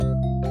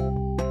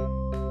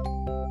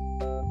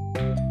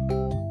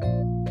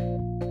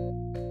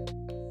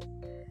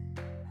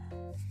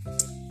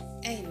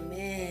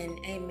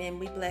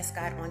bless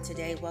God on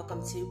today.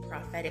 Welcome to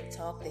Prophetic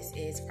Talk. This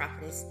is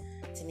Prophetess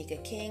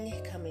Tamika King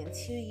coming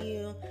to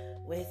you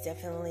with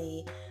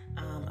definitely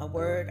a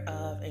word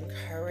of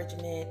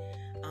encouragement,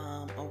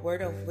 a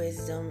word of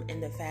wisdom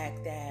in the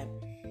fact that,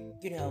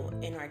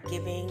 in our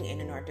giving and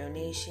in our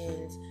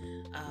donations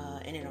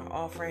and in our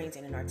offerings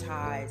and in our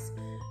tithes,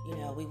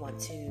 we want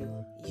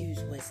to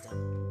use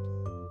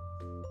wisdom.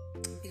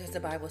 Because the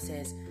Bible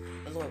says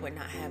the Lord would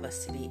not have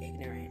us to be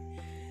ignorant.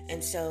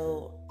 And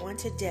so on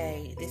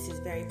today, this is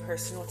very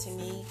personal to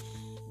me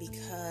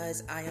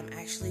because I am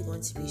actually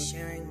going to be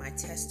sharing my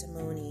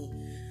testimony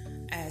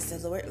as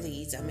the Lord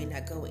leads. I may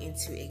not go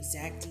into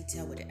exact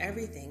detail with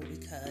everything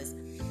because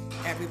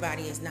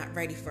everybody is not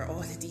ready for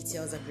all the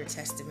details of your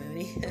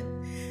testimony.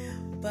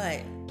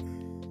 But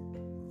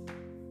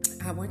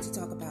I want to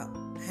talk about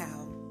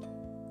how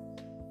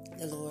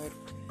the Lord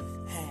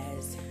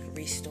has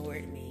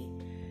restored me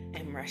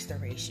and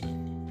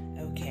restoration.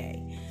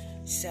 Okay,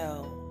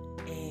 so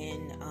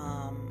in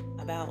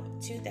about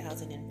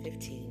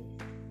 2015,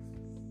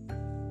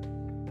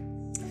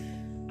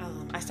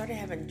 I started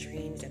having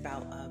dreams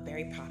about a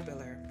very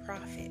popular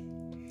prophet,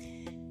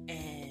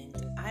 and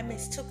I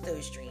mistook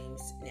those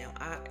dreams.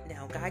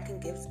 Now God can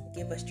give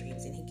us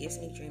dreams, and He gives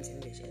me dreams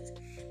and visions,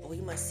 but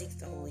we must seek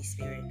the Holy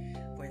Spirit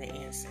for the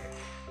answer.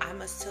 I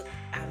mistook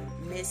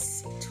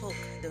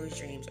those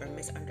dreams or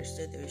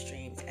misunderstood those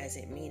dreams as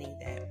it meaning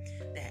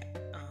that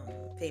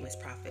famous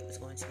prophet was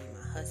going to be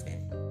my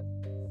husband.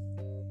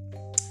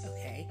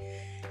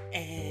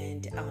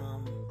 And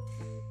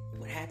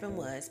what happened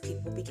was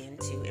people began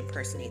to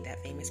impersonate that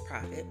famous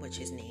prophet, which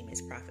his name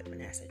is Prophet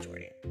Manasseh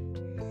Jordan.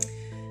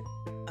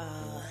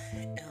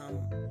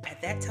 At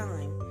that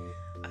time,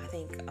 I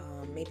think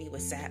maybe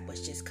WhatsApp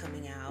was just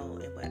coming out,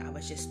 but I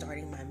was just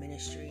starting my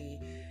ministry,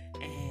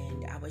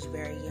 and I was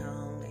very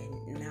young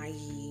and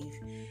naive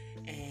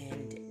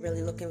and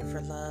really looking for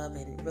love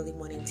and really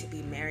wanting to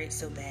be married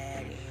so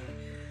bad.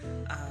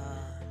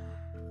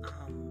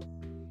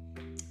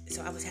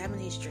 So I was having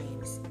these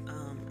dreams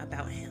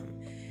about him.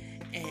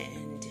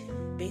 And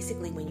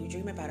basically, when you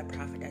dream about a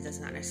prophet, that does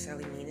not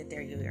necessarily mean that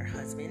they're your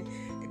husband.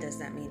 It does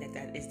not mean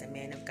that is the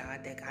man of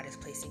God that God is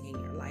placing in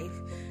your life.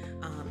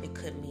 It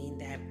could mean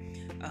that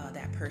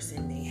that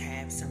person may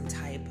have some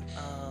type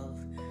of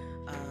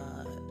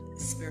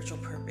spiritual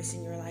purpose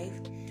in your life.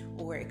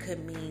 Or it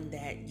could mean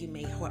that you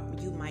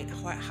might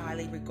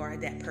highly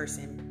regard that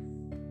person,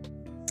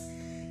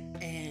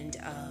 and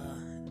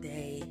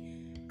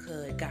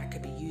God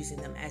could be using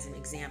them as an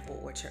example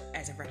or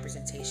as a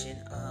representation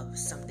of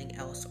something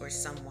else or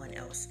someone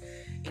else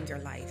in your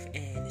life.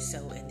 And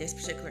so in this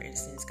particular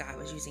instance, God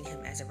was using him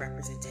as a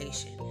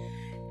representation.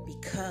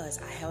 Because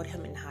I held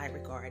him in high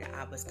regard,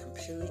 I was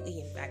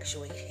completely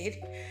infatuated,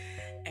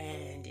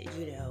 and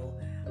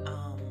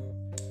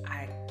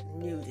I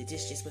knew that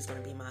this just was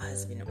going to be my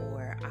husband,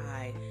 or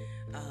I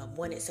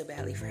wanted so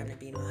badly for him to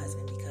be my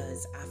husband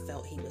because I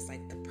felt he was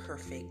like the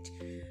perfect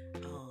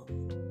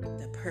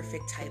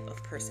type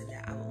of person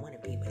that I would want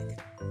to be with.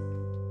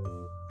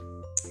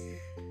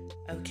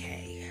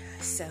 Okay,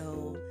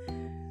 so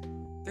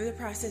through the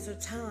process of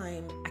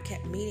time, I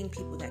kept meeting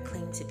people that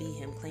claimed to be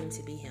him,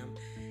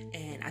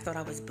 and I thought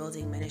I was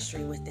building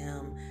ministry with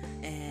them,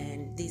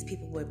 and these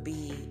people would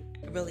be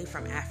really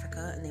from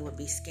Africa, and they would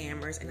be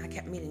scammers, and I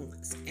kept meeting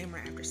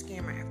scammer after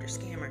scammer after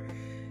scammer,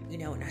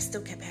 and I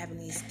still kept having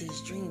these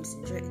dreams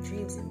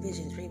and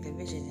visions,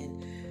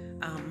 and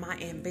my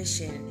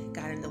ambition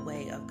got in the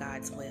way of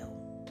God's will.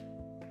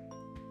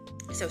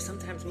 So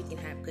sometimes we can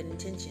have good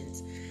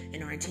intentions,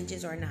 and our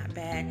intentions are not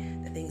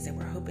bad. The things that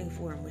we're hoping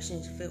for and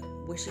wishing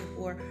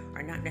for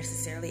are not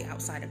necessarily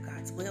outside of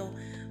God's will,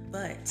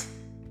 but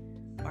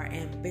our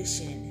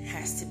ambition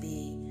has to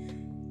be,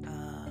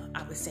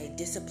 I would say,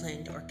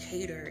 disciplined or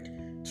catered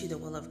to the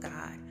will of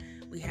God.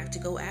 We have to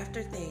go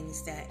after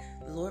things that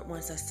the Lord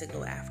wants us to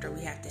go after.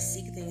 We have to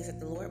seek things that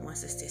the Lord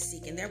wants us to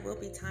seek. And there will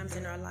be times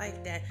in our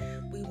life that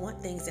we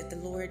want things that the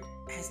Lord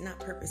has not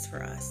purposed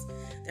for us.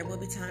 There will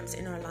be times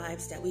in our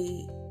lives that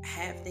we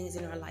have things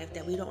in our life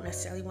that we don't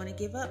necessarily want to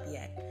give up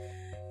yet.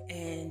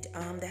 And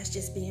that's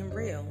just being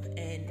real.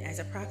 And as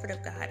a prophet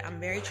of God, I'm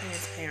very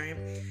transparent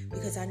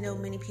because I know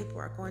many people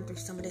are going through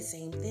some of the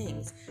same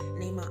things.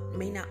 And they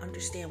may not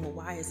understand, well,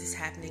 why is this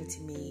happening to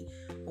me?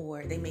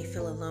 Or they may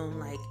feel alone,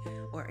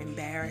 or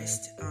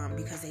embarrassed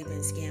because they've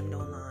been scammed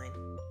online,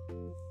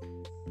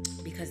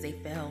 because they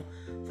fell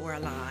for a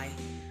lie.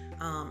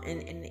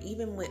 And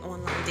even with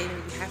online dating,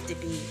 you have to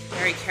be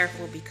very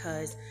careful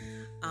because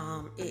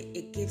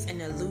it gives an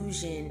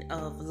illusion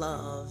of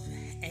love,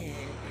 and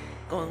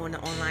going on the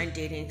online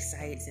dating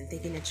sites and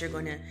thinking that you're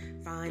going to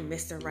find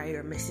Mr. Right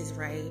or Mrs.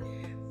 Right,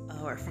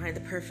 or find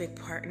the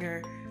perfect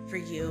partner for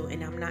you.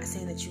 And I'm not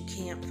saying that you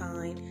can't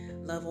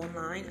find love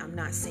online. I'm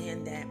not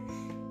saying that,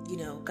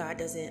 God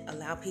doesn't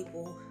allow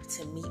people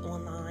to meet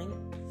online,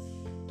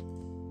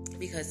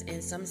 because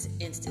in some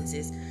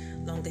instances,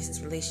 long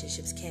distance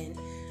relationships can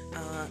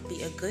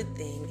be a good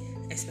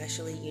thing,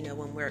 especially,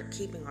 when we're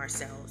keeping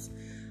ourselves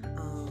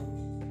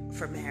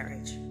for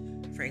marriage,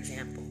 for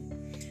example.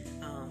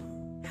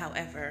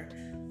 However,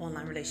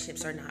 online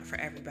relationships are not for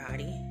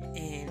everybody,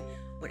 and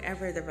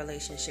whatever the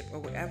relationship or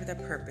whatever the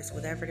purpose,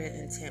 whatever the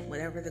intent,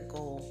 whatever the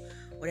goal,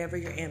 whatever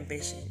your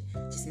ambition,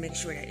 just make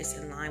sure that it's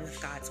in line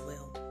with God's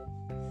will.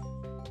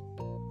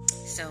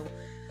 So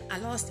I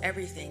lost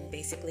everything.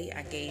 Basically,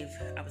 I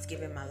was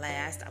given my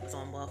last. I was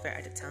on welfare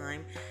at the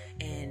time,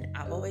 and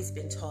I've always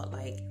been taught,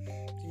 like,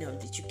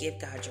 that you give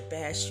God your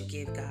best, you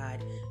give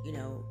God,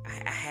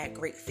 I had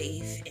great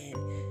faith, and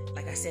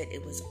like I said,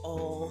 it was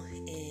all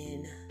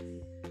in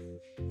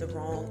the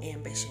wrong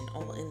ambition,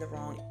 all in the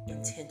wrong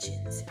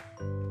intentions.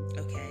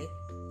 Okay.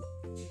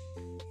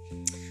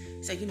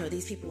 So,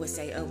 these people would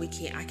say, oh,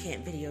 I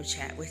can't video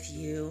chat with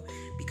you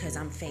because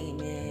I'm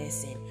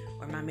famous,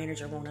 or my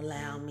manager won't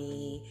allow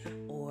me,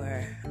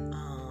 or,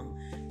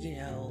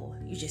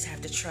 you just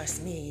have to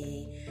trust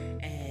me.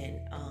 And,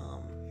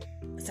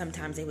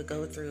 sometimes they would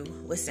go through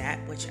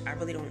WhatsApp, which I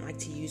really don't like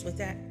to use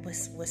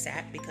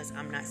WhatsApp, because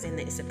I'm not saying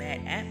that it's a bad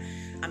app.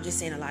 I'm just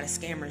saying a lot of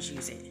scammers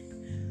use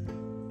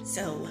it.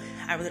 So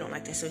I really don't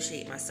like to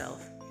associate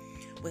myself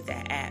with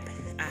that app.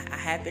 I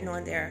have been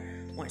on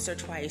there once or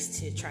twice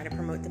to try to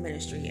promote the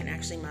ministry, and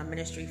actually my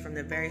ministry from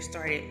the very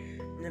start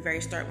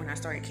when I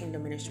started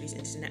Kingdom Ministries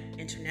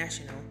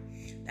International,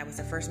 that was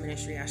the first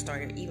ministry I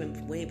started,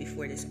 even way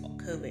before this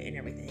COVID and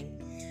everything.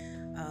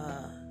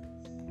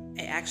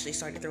 I actually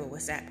started through a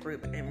WhatsApp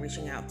group and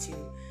reaching out to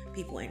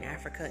people in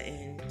Africa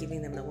and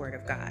giving them the word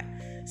of God.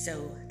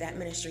 So that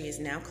ministry is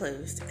now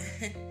closed,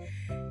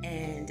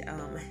 and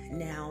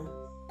now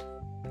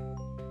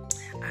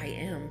I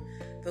am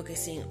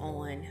focusing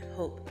on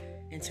Hope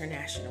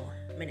International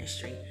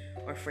Ministry,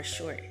 or for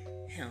short,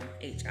 HIM,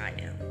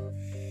 HIM.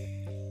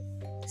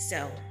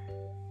 So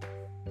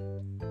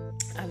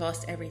I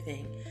lost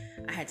everything.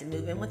 I had to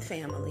move in with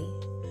family,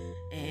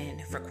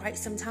 and for quite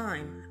some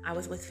time I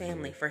was with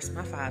family. First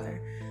my father,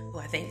 who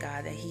I thank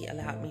God that he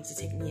allowed me to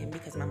take me in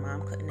because my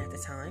mom couldn't at the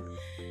time,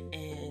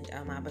 and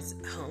I was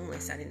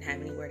homeless. I didn't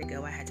have anywhere to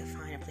go. I had to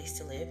find a place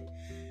to live.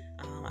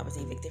 I was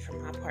evicted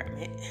from my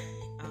apartment,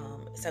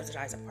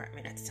 subsidized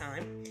apartment at the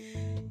time,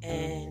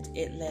 and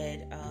it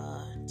led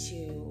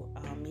to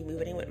me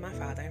moving in with my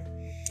father.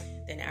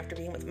 Then after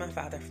being with my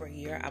father for a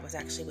year, I was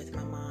actually with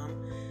my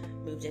mom,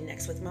 moved in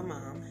next with my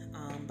mom,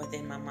 but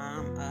then my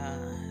mom,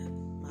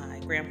 my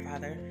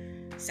grandfather,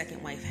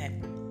 second wife,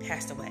 had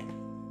passed away.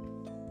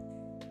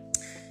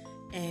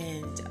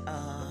 And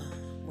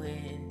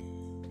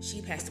when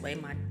she passed away,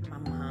 my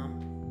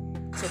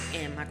mom took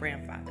in my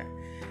grandfather.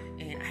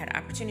 And I had an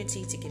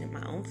opportunity to get in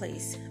my own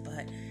place,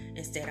 but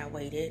instead I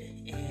waited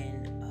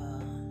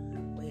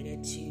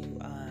to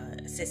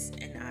assist,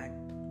 and I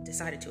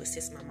decided to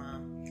assist my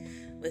mom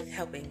with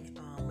helping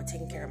with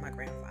taking care of my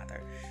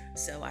grandfather.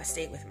 So I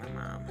stayed with my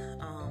mom.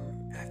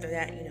 After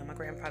that, my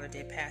grandfather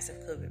did pass of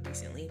COVID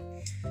recently.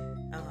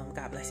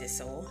 God bless his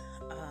soul.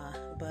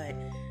 But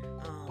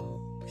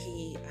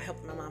I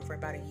helped my mom for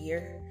about a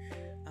year,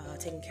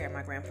 taking care of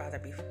my grandfather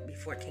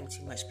before it came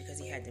too much because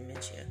he had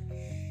dementia.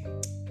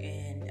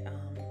 And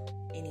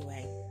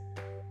anyway,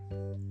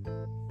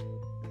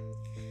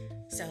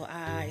 so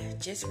I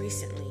just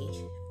recently,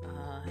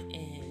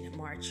 in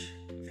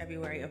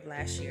February of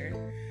last year,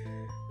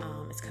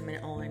 it's coming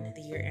on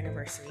the year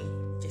anniversary,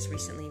 just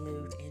recently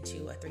moved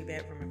into a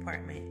 3-bedroom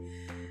apartment.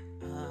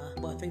 A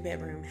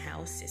 3-bedroom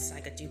house. It's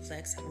like a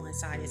duplex. One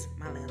side is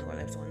my landlord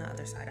lives on, the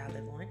other side I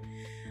live on.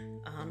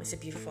 It's a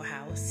beautiful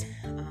house,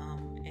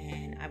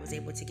 and I was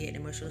able to get an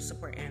emotional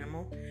support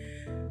animal.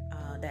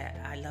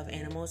 That I love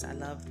animals. I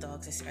love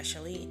dogs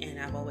especially, and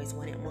I've always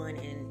wanted one.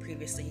 And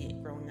previously,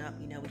 growing up,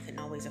 we couldn't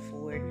always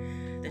afford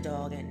the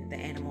dog and the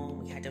animal.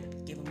 We had to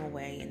give them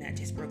away, and that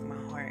just broke my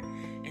heart.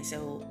 And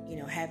so,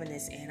 having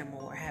this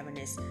animal, or having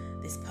this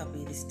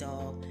puppy, this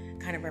dog,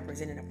 kind of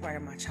represented a part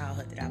of my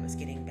childhood that I was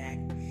getting back.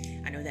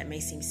 I know that may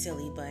seem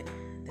silly, but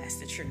that's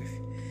the truth.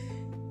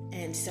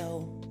 And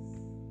so,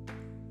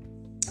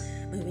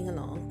 moving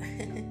along,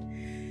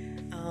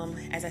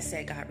 as I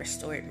said, God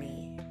restored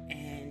me.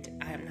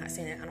 I'm not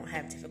saying that I don't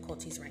have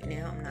difficulties right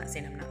now. I'm not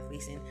saying I'm not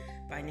facing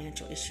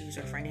financial issues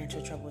or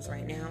financial troubles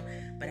right now,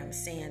 but I'm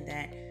saying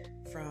that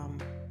from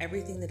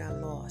everything that I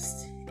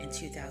lost in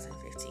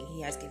 2015,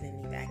 He has given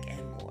me back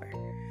and more.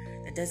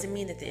 That doesn't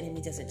mean that the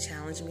enemy doesn't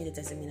challenge me. That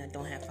doesn't mean I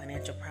don't have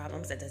financial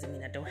problems. That doesn't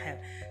mean I don't have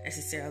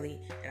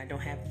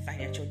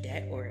financial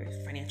debt or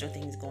financial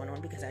things going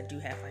on, because I do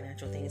have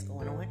financial things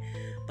going on.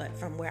 But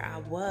from where I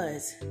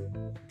was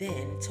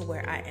then to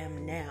where I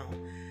am now,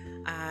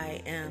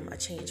 I am a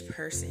changed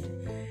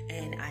person,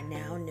 and I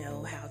now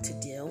know how to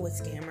deal with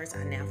scammers.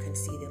 I now can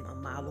see them a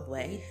mile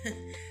away.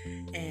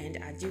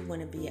 And I do want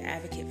to be an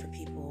advocate for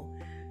people,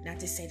 not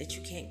to say that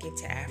you can't give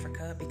to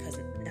Africa, because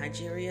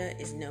Nigeria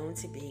is known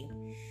to be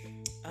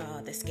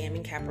the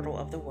scamming capital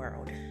of the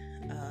world.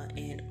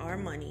 And our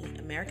money,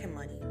 American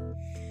money,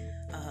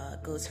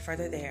 goes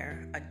further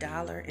there.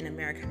 $1 in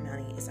American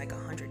money is like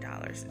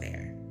 $100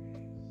 there.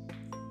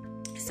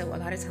 So a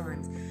lot of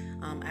times,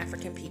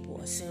 African people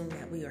assume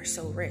that we are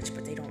so rich,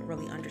 but they don't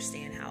really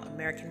understand how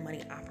American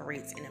money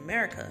operates in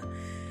America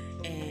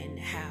and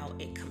how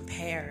it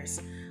compares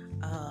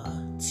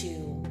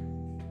to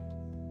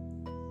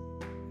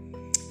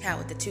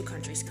how the two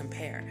countries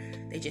compare.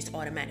 They just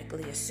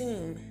automatically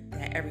assume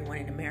that everyone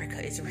in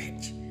America is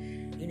rich,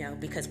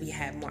 because we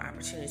have more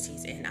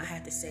opportunities. And I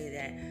have to say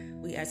that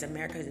we as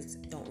Americans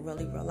don't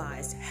really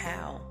realize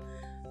how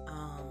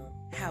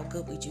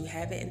good we do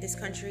have it in this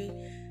country.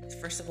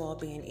 First of all,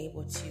 being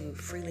able to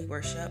freely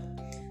worship.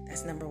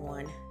 That's number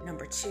one.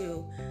 Number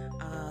two,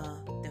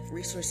 the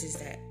resources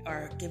that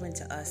are given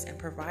to us and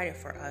provided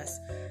for us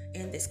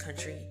in this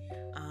country.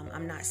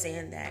 I'm not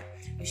saying that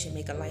you should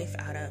make a life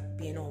out of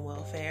being on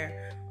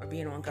welfare or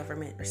being on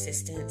government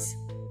assistance.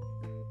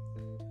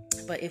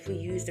 But if we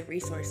use the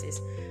resources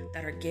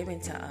that are given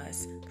to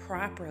us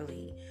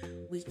properly,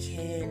 we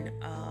can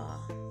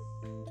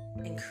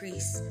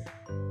increase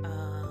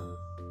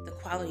the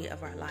quality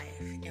of our life,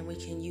 and we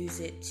can use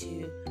it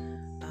to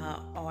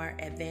our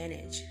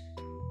advantage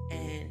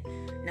and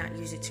not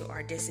use it to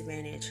our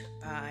disadvantage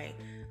by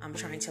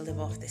trying to live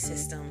off the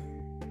system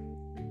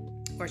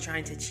or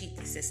trying to cheat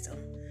the system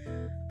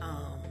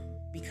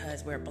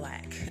because we're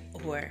black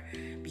or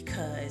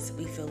because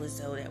we feel as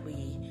though that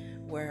we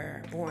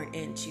were born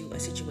into a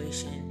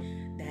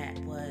situation that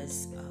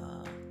was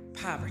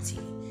poverty.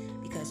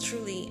 Because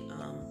truly,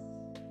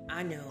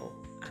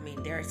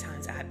 there are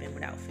times I've been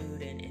without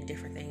food and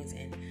different things,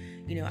 and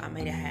I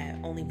might have had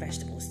only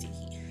vegetables to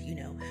eat,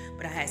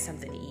 but I had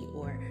something to eat.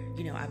 Or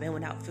I've been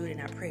without food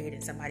and I prayed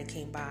and somebody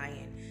came by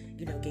and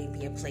gave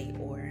me a plate,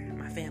 or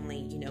my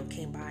family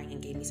came by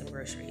and gave me some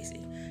groceries.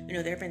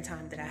 There have been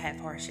times that I have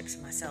hardships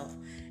myself,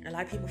 and a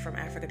lot of people from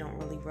Africa don't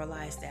really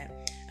realize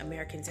that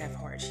Americans have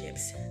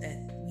hardships, that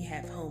we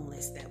have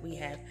homeless, that we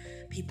have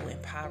people in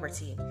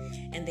poverty,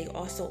 and they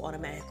also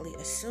automatically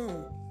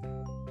assume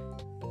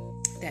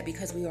that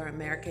because we are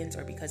Americans,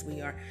 or because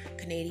we are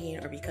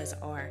Canadian, or because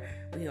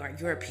we are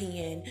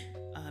European,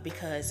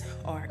 because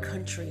our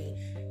country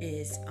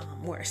is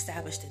more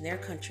established in their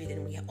country,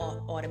 then we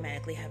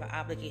automatically have an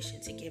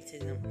obligation to give to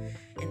them,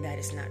 and that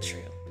is not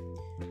true.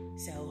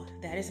 So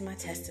that is my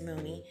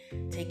testimony.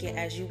 Take it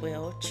as you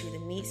will. Chew the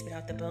meat, spit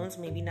out the bones.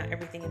 Maybe not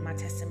everything in my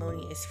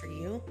testimony is for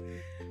you,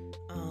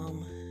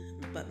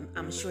 but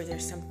I'm sure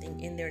there's something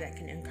in there that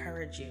can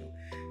encourage you.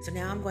 So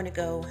now I'm going to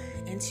go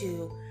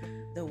into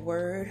the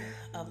word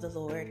of the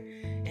Lord,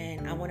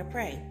 and I want to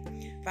pray.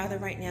 Father,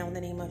 right now in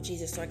the name of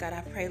Jesus, Lord God,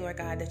 I pray, Lord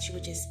God, that you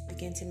would just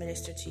begin to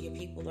minister to your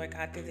people, Lord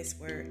God, through this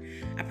word.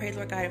 I pray,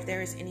 Lord God, if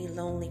there is any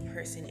lonely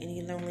person,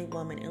 any lonely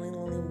woman, any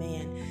lonely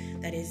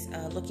man that is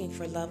looking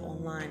for love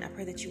online, I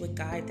pray that you would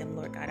guide them,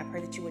 Lord God. I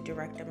pray that you would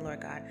direct them,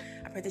 Lord God.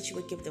 I pray that you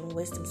would give them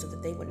wisdom so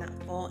that they would not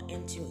fall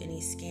into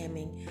any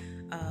scamming,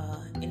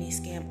 any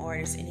scam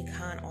artists, any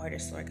con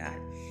artists, Lord God.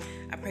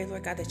 I pray,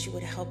 Lord God, that you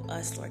would help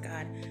us, Lord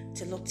God,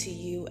 to look to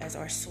you as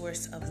our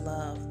source of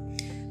love,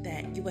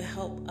 that you would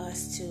help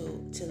us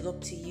to look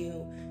to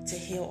you to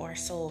heal our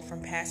soul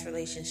from past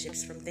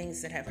relationships, from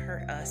things that have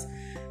hurt us,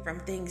 from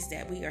things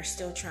that we are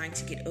still trying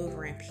to get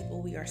over and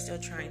people we are still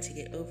trying to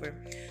get over.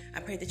 I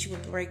pray that you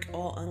would break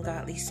all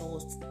ungodly soul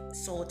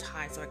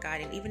ties, Lord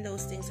God, and even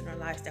those things in our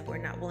lives that we're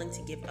not willing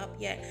to give up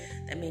yet,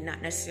 that may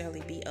not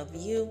necessarily be of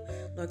you.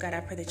 Lord God,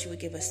 I pray that you would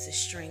give us the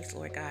strength,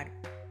 Lord God,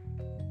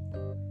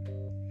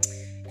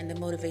 and the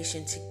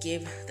motivation to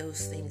give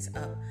those things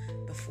up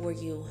before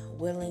you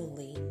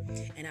willingly.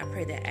 And I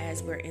pray that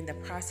as we're in the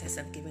process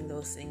of giving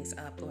those things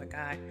up, Lord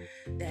God,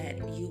 that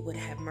you would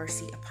have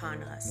mercy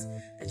upon us,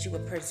 that you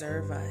would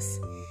preserve us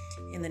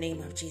in the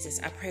name of Jesus.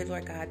 I pray,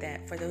 Lord God,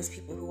 that for those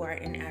people who are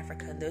in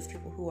Africa, those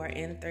people who are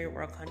in third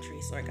world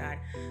countries, Lord God,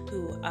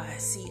 who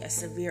see a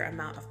severe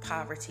amount of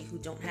poverty, who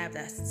don't have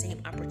the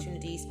same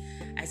opportunities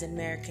as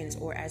Americans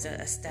or as an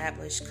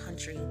established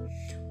country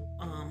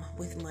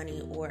with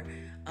money, or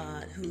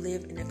who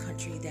live in a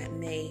country that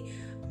may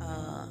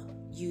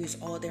use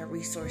all their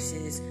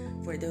resources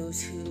for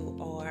those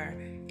who are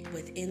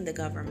within the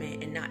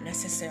government and not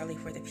necessarily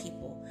for the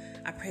people.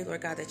 I pray,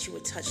 Lord God, that you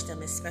would touch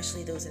them,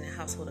 especially those in the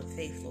household of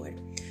faith, Lord.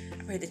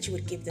 I pray that you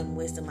would give them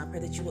wisdom. I pray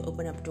that you would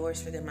open up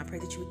doors for them. I pray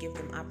that you would give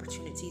them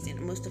opportunities. And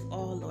most of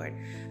all, Lord,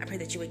 I pray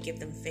that you would give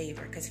them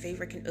favor, because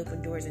favor can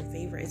open doors and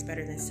favor is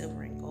better than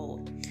silver and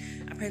gold.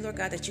 I pray, Lord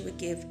God, that you would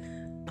give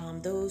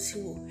those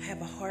who have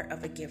a heart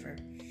of a giver.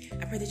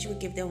 I pray that you would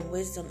give them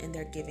wisdom in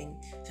their giving,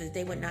 so that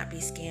they would not be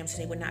scammed, so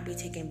they would not be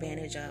taken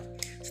advantage of,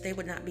 so they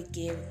would not be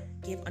give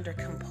under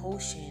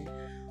compulsion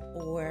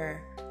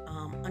or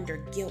under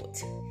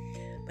guilt,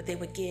 but they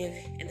would give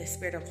in the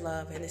spirit of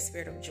love and the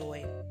spirit of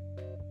joy,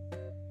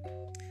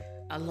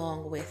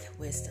 along with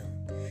wisdom.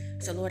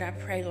 So Lord, I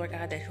pray, Lord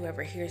God, that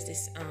whoever hears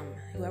this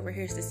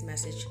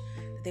message,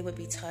 that they would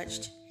be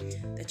touched,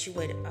 that you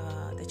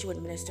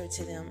would minister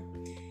to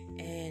them,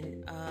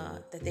 and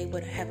that they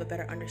would have a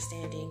better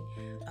understanding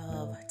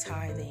of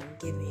tithing,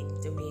 giving,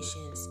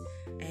 donations,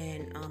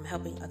 and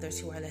helping others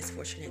who are less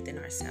fortunate than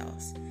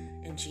ourselves.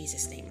 In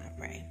Jesus' name I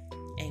pray.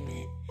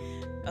 Amen.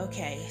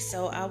 Okay,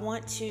 so I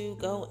want to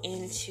go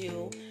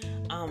into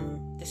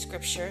the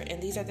scripture,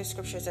 and these are the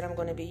scriptures that I'm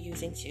going to be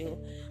using to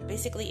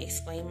basically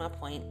explain my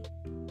point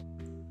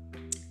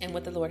and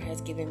what the Lord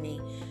has given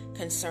me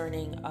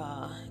concerning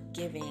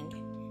giving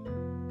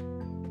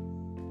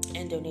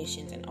and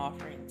donations and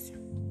offerings.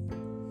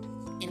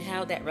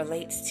 how that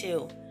relates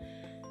to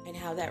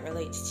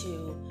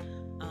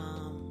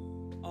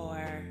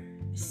our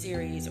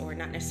series, or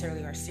not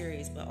necessarily our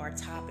series, but our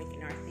topic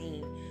and our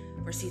theme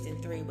for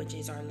season 3, which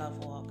is our love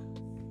walk.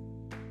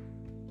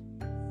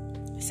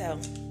 So,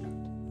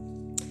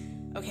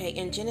 okay,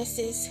 in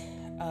Genesis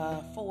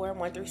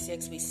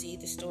 4:1-6, we see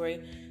the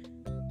story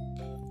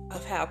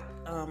of how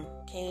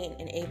Cain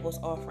and Abel's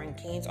offering.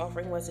 Cain's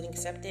offering wasn't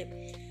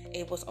accepted.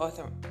 Abel's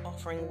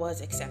offering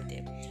was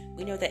accepted.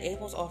 We know that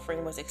Abel's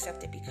offering was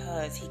accepted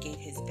because he gave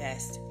his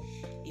best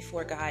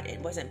before God. It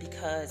wasn't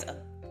because of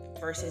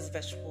versus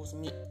vegetables,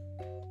 meat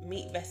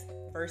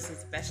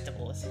versus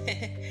vegetables.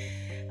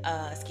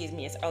 Excuse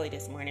me, it's early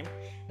this morning.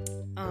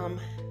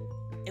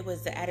 It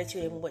was the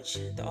attitude in which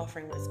the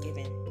offering was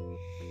given,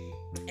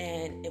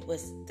 and it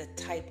was the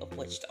type of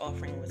which the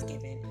offering was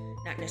given.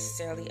 Not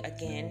necessarily,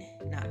 again,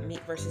 not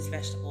meat versus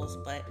vegetables,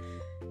 but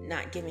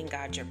not giving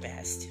God your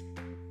best.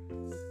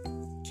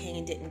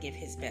 Cain didn't give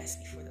his best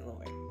before the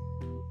Lord.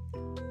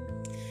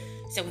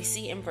 So we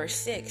see in verse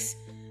 6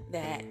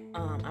 that,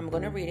 I'm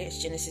going to read it.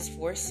 It's Genesis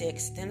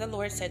 4:6. Then the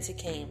Lord said to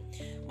Cain,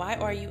 "Why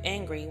are you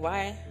angry?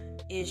 Why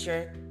is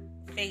your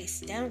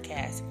face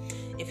downcast?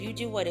 If you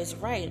do what is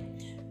right,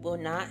 will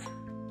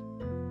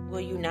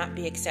you not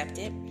be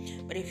accepted?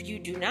 But if you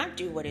do not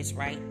do what is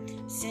right,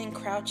 sin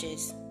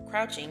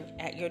crouching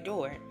at your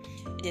door.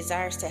 It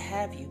desires to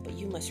have you, but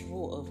you must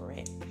rule over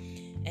it."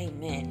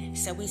 Amen.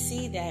 So we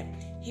see that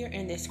here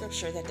in this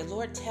scripture that the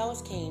Lord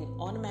tells Cain,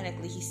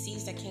 automatically he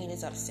sees that Cain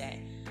is upset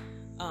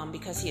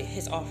because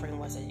his offering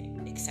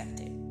wasn't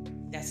accepted.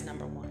 That's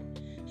number one.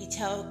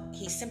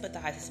 He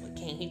sympathizes with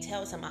Cain. He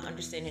tells him, "I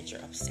understand that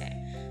you're upset.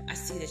 I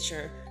see that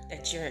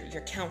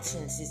your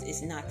countenance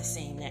is not the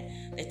same,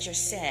 that you're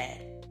sad."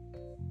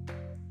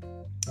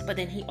 But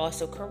then he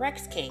also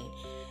corrects Cain,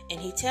 and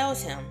he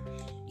tells him,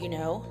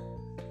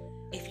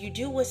 if you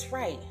do what's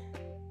right,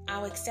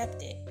 I'll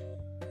accept it.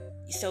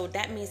 So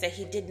that means that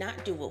he did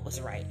not do what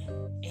was right,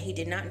 and he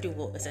did not do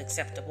what was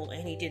acceptable,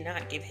 and he did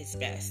not give his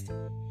best,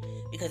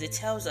 because it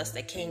tells us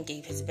that Cain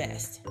gave his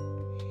best.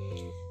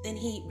 Then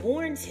he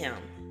warns him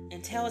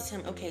and tells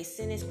him, okay,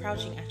 sin is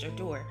crouching at your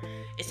door.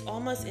 It's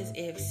almost as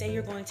if, say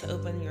you're going to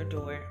open your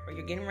door, or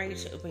you're getting ready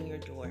to open your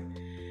door,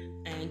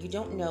 and you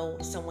don't know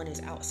someone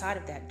is outside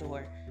of that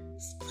door,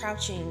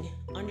 crouching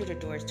under the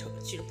door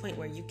to the point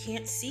where you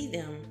can't see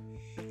them,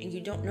 and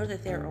you don't know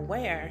that they're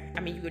aware.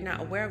 You're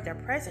not aware of their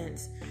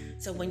presence.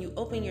 So when you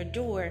open your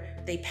door,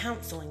 they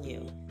pounce on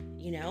you,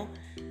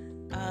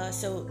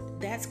 So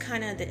that's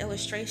kind of the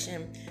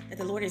illustration that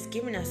the Lord has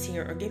given us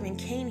here, or given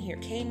Cain here.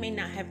 Cain may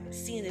not have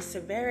seen the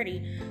severity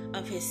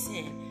of his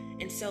sin.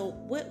 And so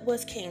what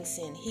was Cain's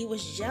sin? He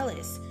was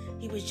jealous.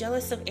 He was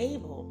jealous of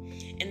Abel.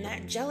 And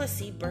that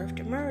jealousy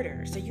birthed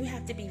murder. So you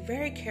have to be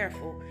very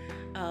careful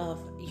of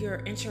your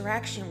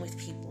interaction with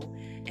people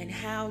and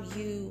how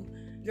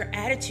your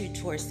attitude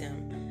towards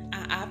them.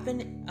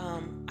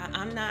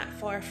 I'm not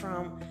far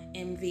from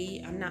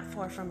envy. I'm not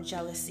far from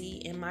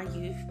jealousy. In my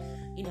youth,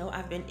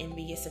 I've been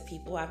envious of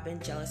people. I've been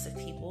jealous of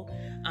people.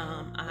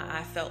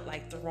 I felt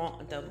like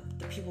the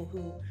people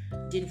who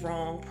did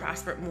wrong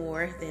prospered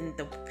more than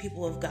the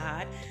people of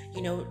God.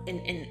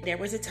 And there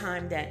was a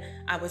time that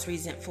I was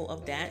resentful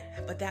of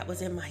that, but that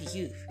was in my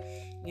youth.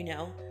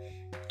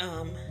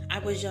 I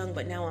was young,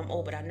 but now I'm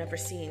old. But I've never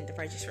seen the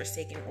righteous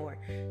forsaken or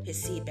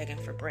his seed begging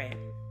for bread.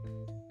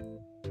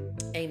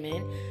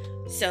 Amen.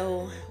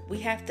 So we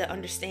have to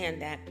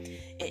understand that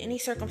in any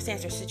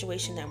circumstance or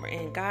situation that we're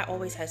in, God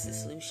always has the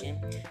solution.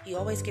 He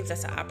always gives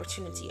us an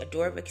opportunity, a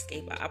door of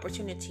escape, an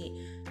opportunity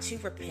to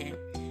repent.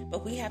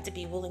 But we have to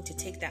be willing to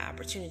take that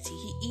opportunity.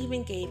 He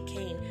even gave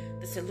Cain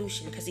the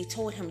solution, because he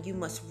told him, you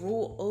must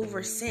rule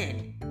over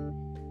sin.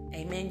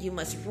 Amen. You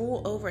must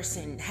rule over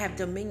sin, have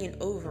dominion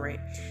over it.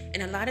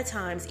 And a lot of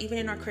times, even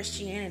in our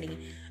Christianity,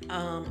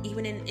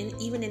 even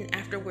in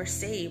after we're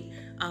saved,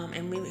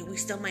 and we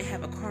still might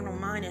have a carnal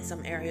mind in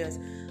some areas,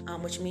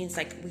 which means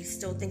like we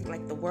still think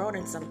like the world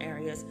in some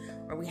areas,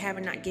 or we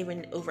have not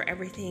given over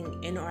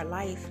everything in our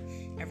life,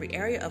 every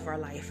area of our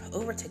life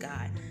over to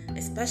God,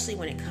 especially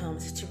when it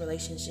comes to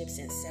relationships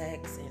and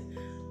sex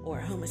or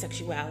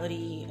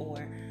homosexuality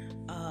or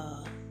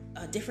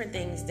different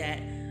things that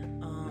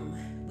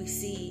we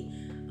see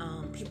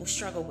people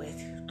struggle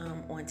with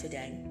on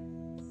today.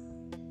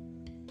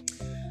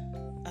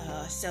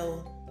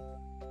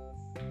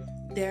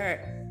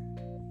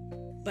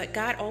 But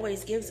God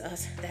always gives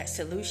us that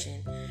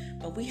solution.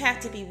 But we have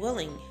to be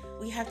willing.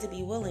 We have to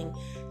be willing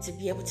to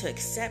be able to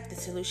accept the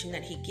solution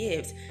that He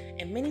gives.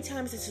 And many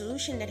times the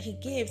solution that He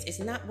gives is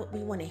not what we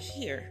want to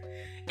hear.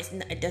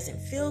 It doesn't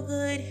feel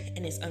good,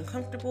 and it's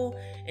uncomfortable,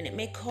 and it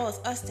may cause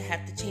us to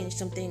have to change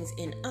some things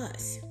in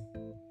us.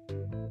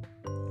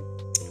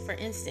 For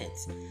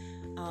instance,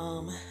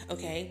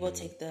 we'll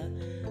take the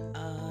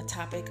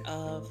topic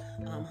of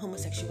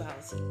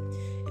homosexuality.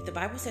 If the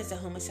Bible says that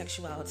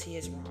homosexuality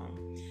is wrong,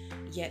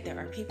 yet there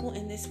are people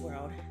in this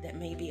world that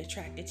may be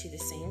attracted to the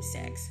same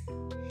sex,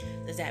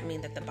 does that mean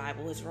that the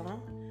Bible is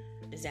wrong?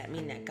 Does that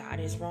mean that God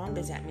is wrong?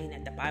 Does that mean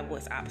that the Bible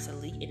is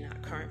obsolete and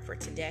not current for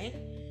today?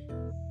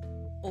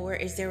 Or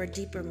is there a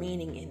deeper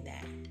meaning in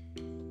that?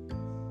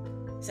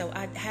 So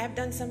I have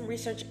done some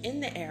research in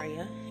the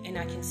area, and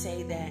I can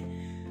say that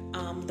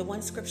the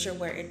one scripture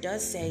where it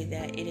does say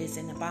that it is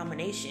an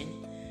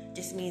abomination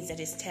just means that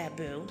it's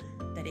taboo,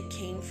 that it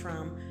came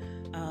from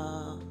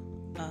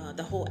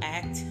the whole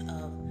act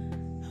of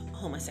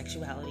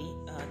homosexuality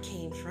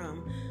came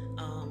from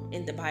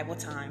in the Bible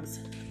times,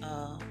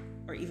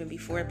 or even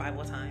before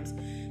Bible times,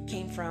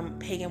 came from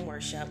pagan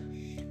worship,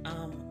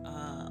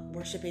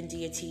 worshiping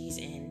deities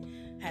and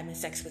having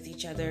sex with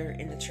each other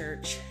in the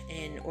church,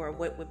 or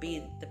what would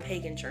be the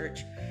pagan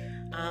church.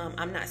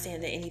 I'm not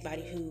saying that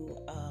anybody who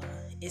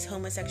is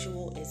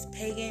homosexual is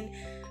pagan.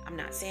 I'm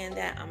not saying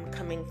that. I'm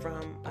coming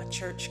from a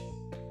church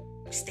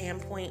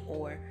standpoint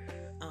or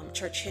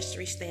church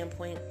history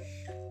standpoint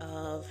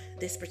of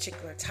this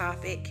particular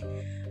topic.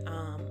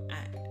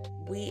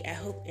 We at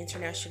Hope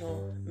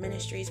International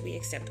Ministries, we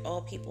accept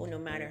all people, no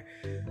matter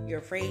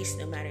your race,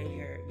 no matter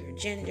your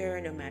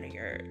gender, no matter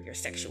your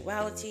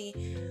sexuality.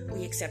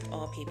 We accept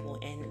all people.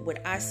 And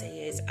what I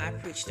say is, I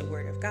preach the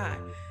word of God.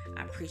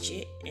 I preach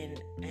it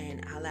and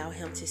I allow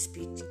him to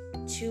speak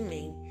to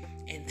me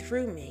and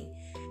through me.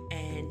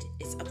 And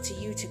it's up to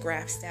you to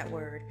grasp that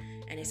word,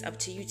 and it's up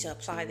to you to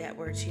apply that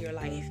word to your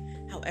life,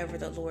 however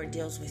the Lord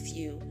deals with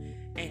you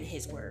and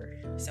his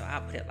word. So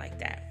I'll put it like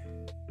that.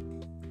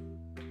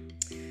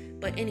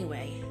 But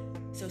anyway,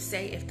 so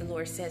say if the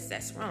Lord says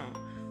that's wrong,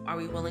 are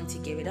we willing to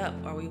give it up?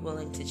 Are we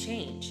willing to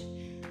change,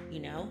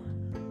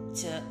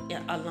 to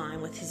align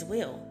with his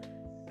will,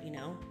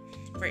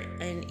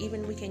 and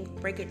even we can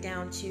break it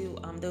down to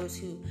those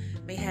who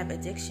may have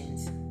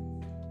addictions.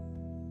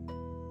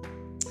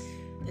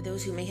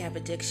 Those who may have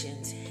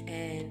addictions,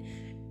 and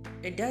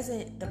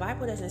the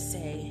Bible doesn't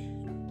say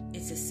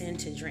it's a sin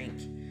to drink.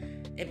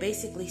 It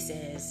basically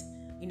says,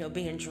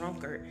 being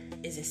drunkard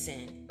is a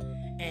sin.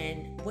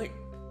 And what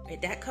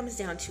that comes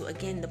down to,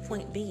 again, the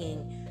point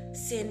being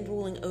sin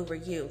ruling over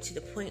you to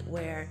the point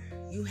where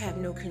you have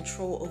no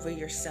control over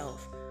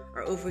yourself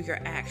or over your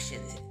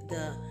actions.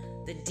 The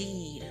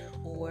deed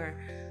or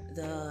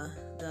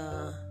the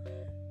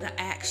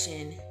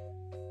action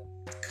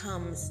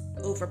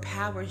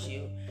overpowers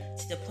you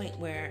to the point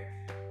where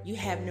you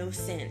have no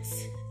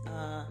sense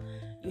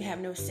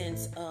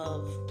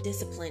of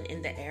discipline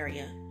in the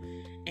area,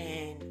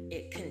 and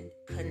it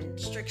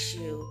constricts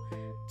you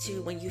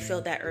to when you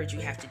feel that urge, you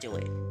have to do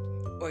it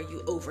or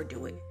you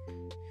overdo it.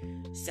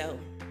 So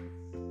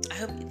I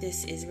hope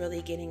this is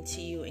really getting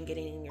to you and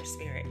getting in your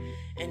spirit.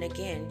 And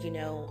again,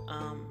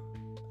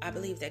 I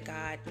believe that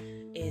God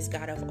is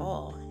God of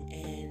all,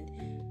 and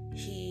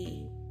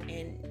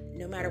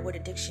no matter what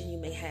addiction you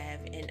may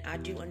have, and I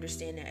do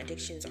understand that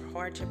addictions are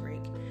hard to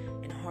break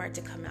and hard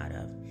to come out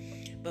of,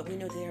 but we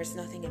know there is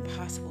nothing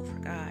impossible for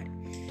God.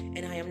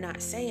 And I am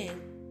not saying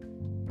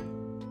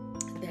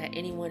that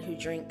anyone who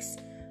drinks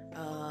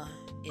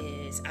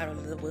is out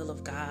of the will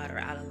of God or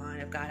out of line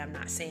of God. I'm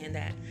not saying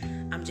that.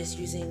 I'm just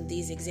using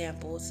these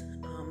examples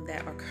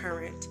that are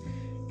current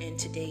in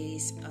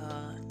today's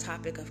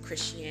topic of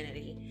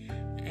Christianity,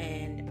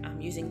 and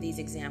I'm using these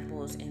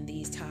examples and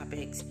these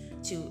topics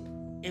to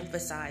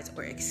emphasize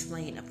or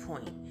explain a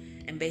point.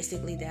 And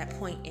basically that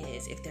point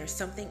is, if there's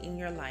something in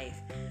your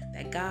life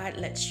that God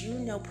lets you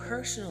know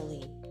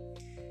personally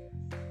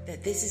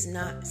that this is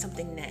not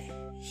something that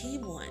he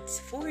wants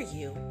for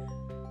you,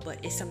 but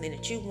it's something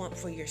that you want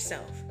for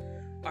yourself,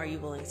 are you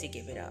willing to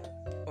give it up?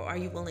 Or are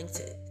you willing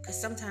to, because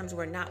sometimes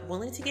we're not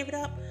willing to give it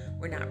up,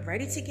 we're not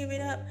ready to give it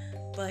up,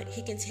 but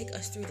he can take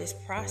us through this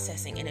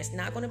processing, and it's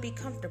not going to be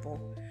comfortable,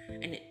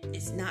 and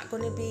it's not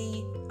going to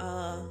be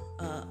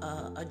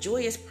a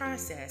joyous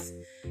process.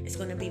 It's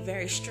going to be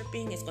very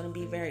stripping, it's going to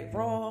be very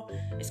raw,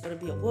 it's going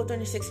to be a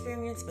wilderness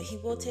experience, but he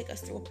will take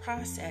us through a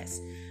process,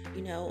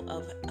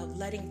 of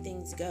letting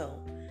things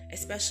go,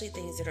 especially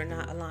things that are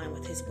not aligned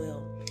with his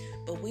will.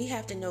 But we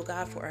have to know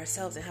God for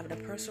ourselves and have a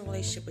personal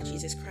relationship with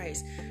Jesus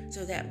Christ,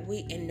 so that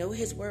we and know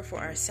his word for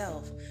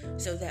ourselves,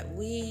 so that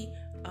we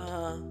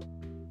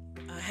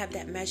have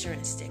that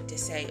measuring stick to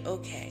say,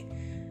 okay,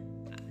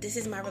 this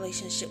is my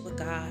relationship with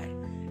God,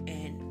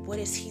 and what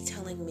is he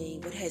telling me?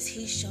 What has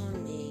he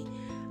shown me?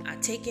 I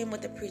take in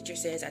what the preacher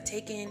says. I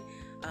take in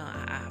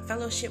I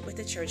fellowship with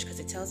the church, because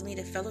it tells me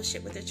to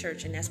fellowship with the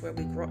church, and that's where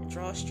we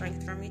draw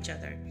strength from each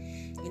other.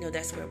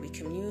 That's where we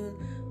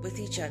commune with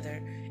each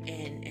other,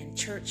 and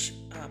church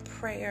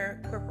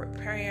prayer,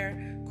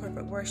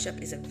 corporate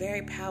worship is a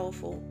very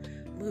powerful,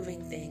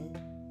 moving thing.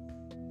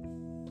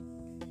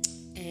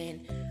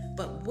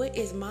 But what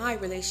is my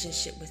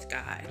relationship with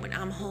God? When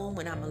I'm home,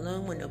 when I'm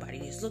alone, when nobody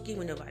is looking,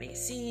 when nobody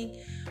is seeing,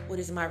 what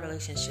is my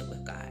relationship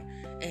with God?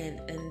 And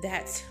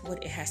that's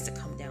what it has to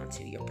come down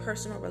to, your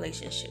personal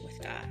relationship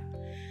with God.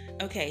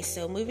 Okay,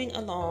 so moving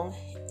along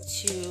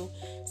to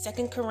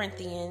 2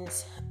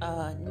 Corinthians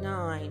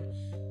 9,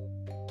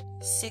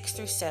 6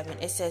 through 7,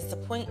 it says, the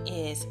point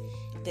is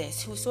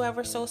this: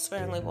 whosoever sows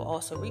sparingly will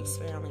also reap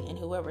sparingly, and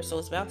whoever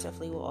sows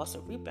bountifully will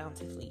also reap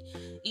bountifully.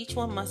 Each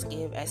one must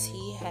give as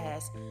he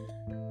has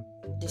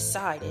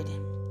decided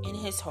in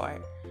his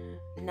heart,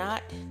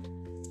 not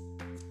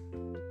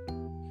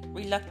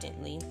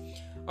reluctantly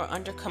or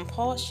under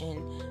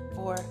compulsion,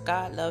 for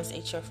God loves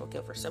a cheerful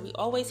giver. So we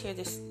always hear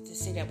this to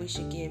say that we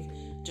should give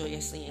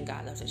joyously and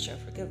God loves a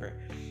cheerful giver.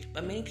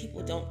 But many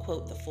people don't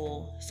quote the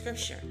full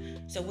scripture.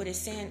 So what it's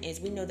saying is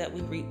we know that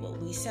we reap what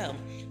we sow.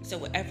 So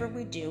whatever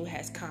we do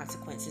has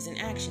consequences and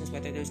actions,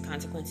 whether those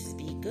consequences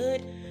be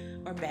good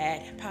or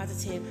bad,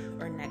 positive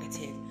or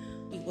negative.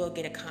 We will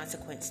get a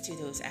consequence to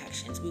those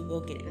actions. We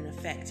will get an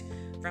effect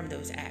from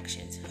those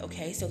actions.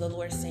 Okay, so the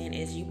Lord's saying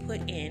is you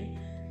put in,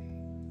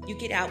 you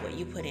get out what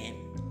you put in.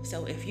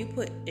 So if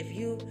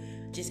you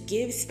just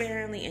give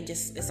sparingly and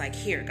just, it's like,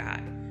 here,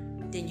 God,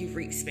 then you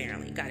reap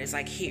sparingly. God is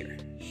like, here,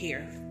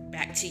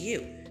 back to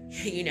you.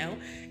 You know,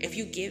 if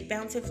you give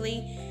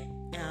bountifully,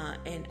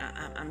 and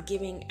I'm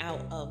giving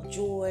out of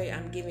joy,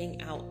 I'm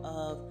giving out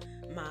of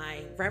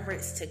my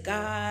reverence to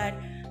God,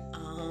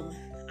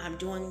 I'm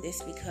doing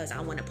this because I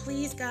want to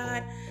please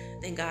God,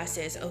 then God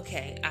says,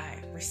 okay, I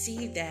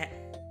received that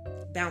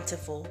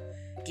bountiful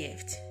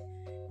gift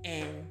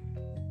and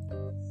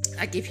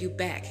I give you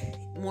back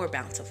more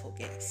bountiful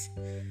gifts.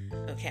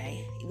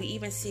 Okay, we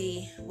even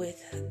see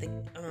with the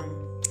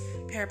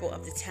parable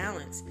of the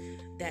talents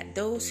that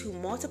those who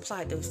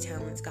multiplied those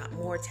talents got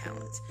more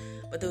talents,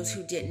 but those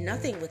who did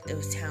nothing with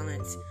those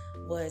talents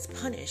was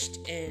punished,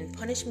 and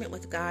punishment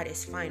with God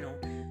is final.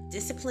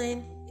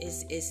 Discipline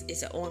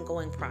is an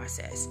ongoing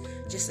process.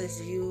 Just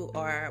as you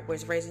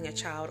was raising a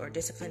child or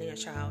disciplining a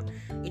child,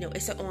 you know,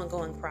 it's an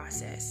ongoing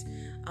process.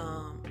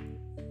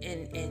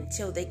 And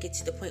until they get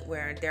to the point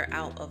where they're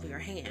out of your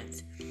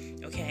hands.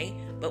 Okay?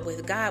 But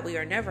with God, we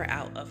are never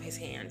out of his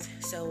hands.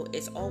 So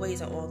it's always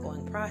an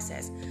ongoing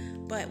process.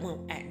 But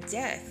when at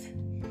death,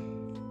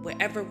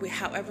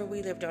 however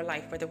we lived our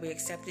life, whether we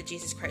accepted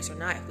Jesus Christ or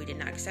not, if we did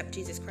not accept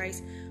Jesus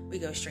Christ, we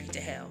go straight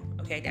to hell.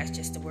 Okay? That's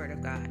just the word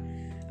of God.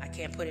 I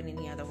can't put it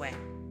any other way.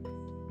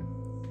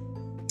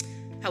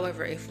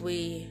 However, if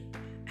we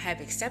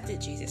have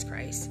accepted Jesus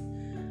Christ,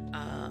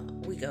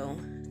 we go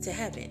to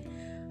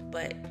heaven.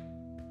 But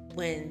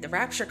when the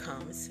rapture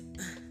comes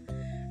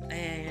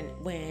and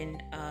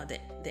when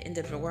the end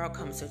of the world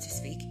comes, so to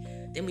speak,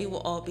 then we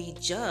will all be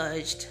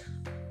judged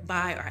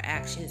by our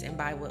actions and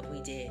by what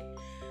we did.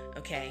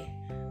 Okay.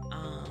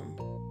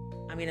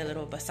 I mean, a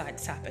little beside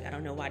the topic. I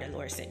don't know why the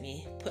Lord sent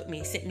me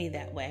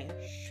that way,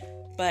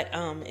 but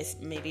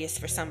it's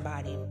for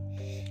somebody.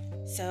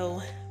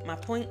 So my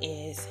point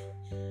is,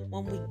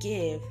 when we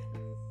give,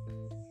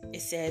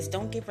 it says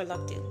don't give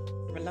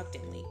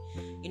reluctantly.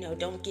 You know,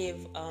 don't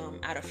give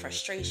out of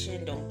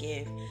frustration. Don't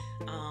give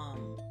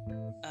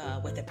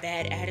with a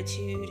bad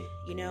attitude.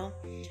 You know,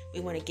 we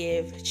want to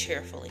give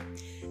cheerfully.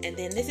 And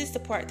then this is the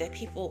part that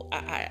people,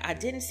 I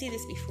didn't see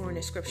this before in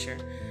the scripture.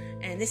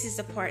 And this is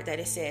the part that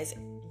it says,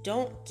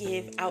 don't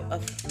give out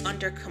of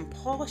under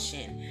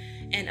compulsion.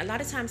 And a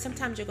lot of times,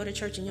 sometimes you'll go to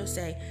church and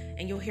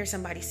you'll hear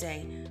somebody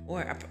say,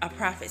 or a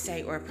prophet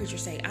say, or a preacher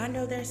say, I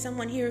know there's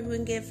someone here who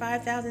can give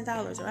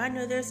 $5,000, or I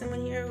know there's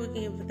someone here who can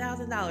give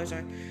 $1,000,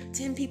 or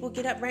 10 people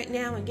get up right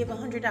now and give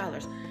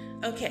 $100.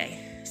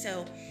 Okay,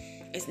 so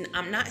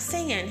I'm not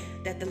saying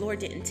that the Lord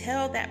didn't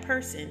tell that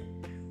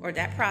person, or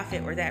that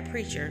prophet, or that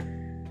preacher,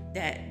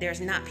 that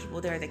there's not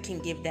people there that can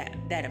give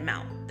that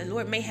amount. The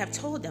Lord may have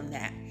told them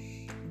that,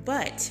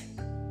 but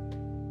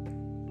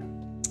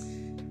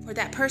for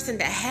that person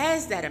that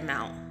has that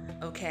amount,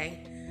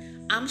 okay,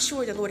 I'm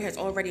sure the Lord has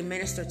already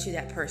ministered to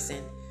that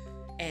person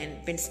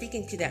and been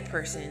speaking to that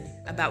person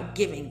about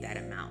giving that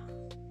amount.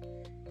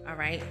 All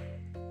right.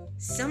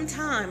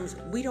 Sometimes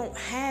we don't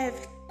have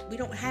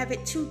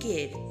it to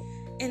give,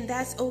 and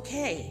that's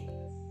okay.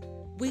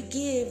 We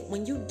give,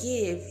 when you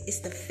give, it's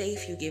the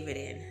faith you give it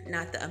in,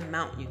 not the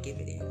amount you give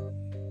it in.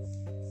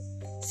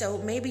 So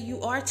maybe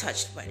you are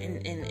touched by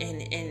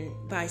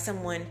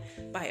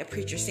by a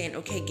preacher saying,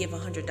 okay, give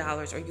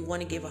 $100, or you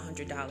want to give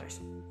 $100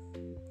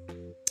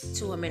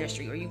 to a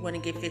ministry, or you want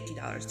to give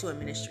 $50 to a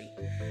ministry,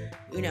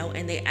 you know,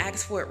 and they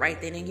ask for it right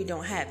then and you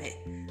don't have it.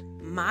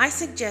 My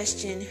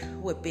suggestion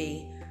would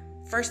be,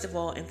 first of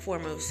all and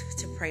foremost,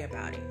 to pray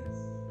about it.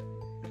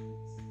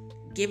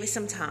 Give it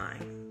some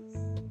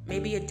time,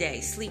 maybe a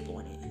day, sleep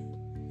on it,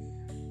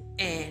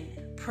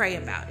 and pray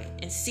about it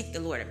and seek the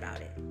Lord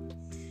about it.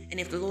 And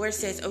if the Lord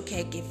says,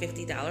 okay, give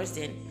 $50,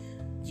 then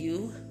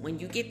when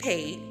you get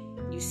paid,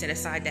 you set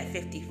aside that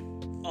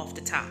 $50 off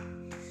the top,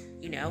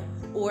 you know.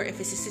 Or if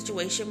it's a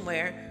situation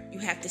where you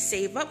have to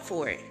save up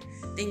for it,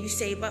 then you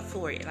save up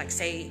for it. Like,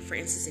 say, for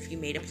instance, if you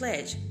made a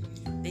pledge,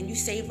 then you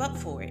save up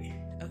for it,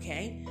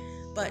 okay?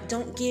 But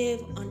don't give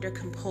under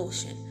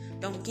compulsion.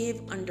 Don't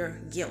give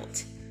under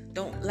guilt.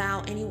 Don't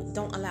allow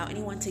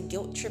anyone to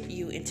guilt trip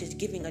you into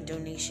giving a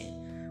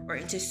donation, or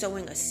into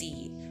sowing a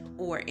seed,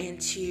 or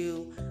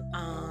into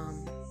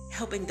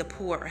helping the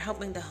poor or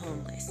helping the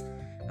homeless.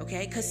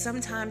 Okay? Because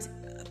sometimes,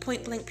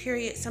 point blank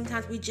period,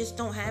 sometimes we just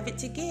don't have it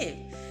to give.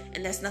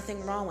 And there's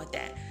nothing wrong with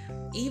that.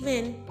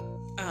 Even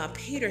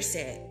Peter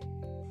said,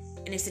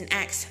 and it's in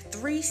Acts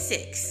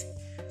 3:6,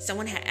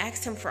 someone had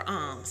asked him for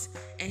alms,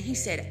 and he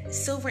said,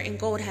 silver and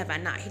gold have I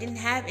not. He didn't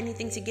have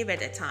anything to give at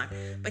that time,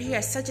 but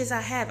here, such as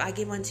I have, I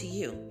give unto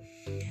you.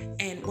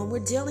 And when we're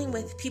dealing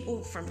with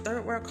people from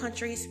third world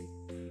countries,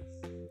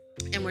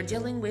 and we're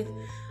dealing with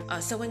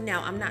sowing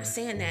now, I'm not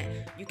saying that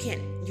you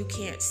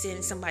can't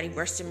send somebody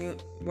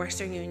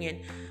Western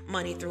Union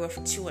money to a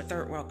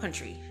third world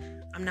country.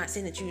 I'm not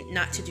saying that you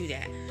not to do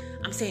that.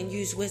 I'm saying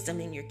use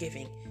wisdom in your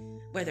giving,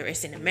 whether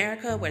it's in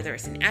America, whether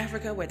it's in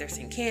Africa, whether it's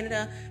in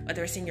Canada,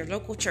 whether it's in your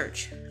local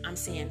church. I'm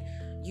saying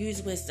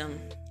use wisdom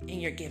in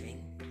your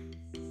giving.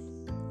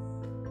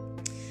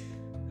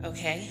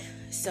 Okay,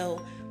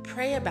 so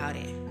pray about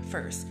it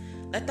first.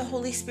 Let the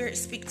Holy Spirit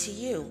speak to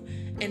you.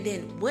 And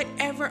then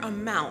whatever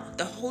amount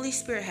the Holy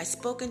Spirit has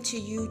spoken to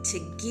you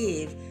to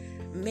give,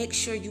 make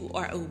sure you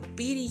are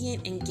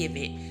obedient and give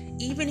it.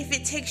 Even if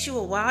it takes you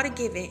a while to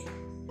give it,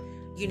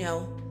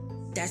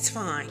 that's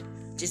fine.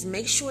 Just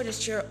make sure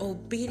that you're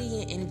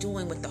obedient in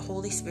doing what the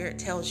Holy Spirit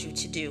tells you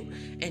to do.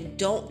 And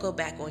don't go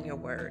back on your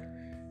word.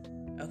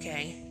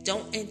 Okay?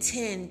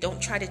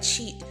 Don't try to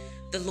cheat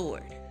the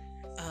Lord.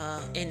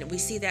 And we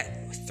see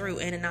that through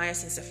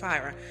Ananias and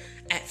Sapphira.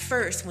 At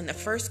first, when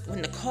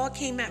the call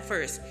came at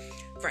first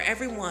for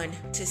everyone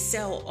to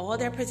sell all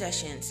their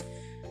possessions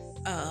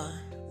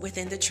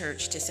within the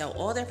church, to sell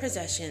all their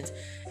possessions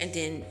and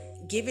then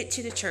give it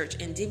to the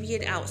church and divvy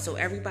it out so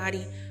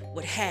everybody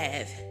would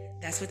have.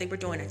 That's what they were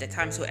doing at the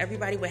time. So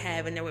everybody would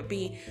have, and there would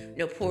be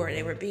no poor,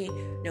 there would be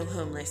no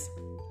homeless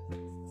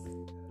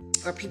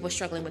or people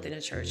struggling within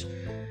the church.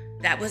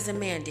 That was the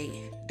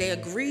mandate. They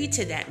agreed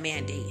to that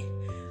mandate.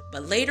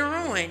 But later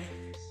on,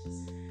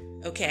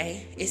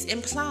 it's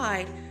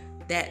implied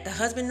that the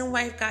husband and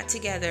wife got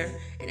together,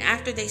 and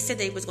after they said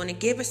they was going to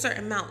give a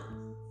certain amount,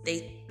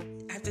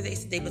 after they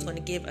said they was going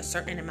to give a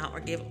certain amount or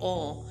give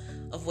all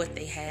of what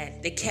they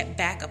had, they kept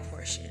back a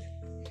portion.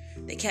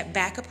 They kept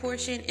back a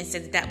portion and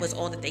said that was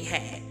all that they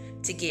had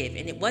to give,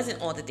 and it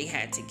wasn't all that they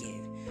had to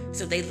give.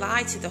 So they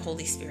lied to the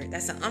Holy Spirit.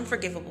 That's an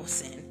unforgivable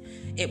sin.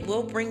 It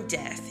will bring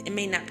death. It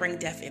may not bring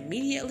death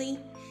immediately,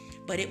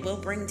 but it will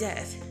bring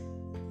death.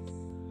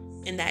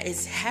 And that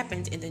is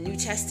happened in the New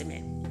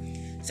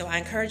Testament. So I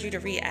encourage you to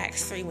read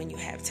Acts 3 when you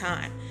have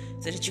time,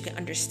 so that you can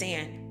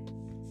understand.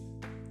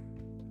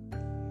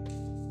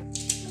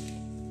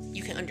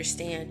 You can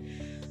understand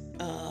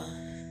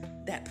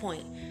that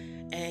point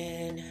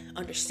and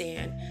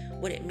understand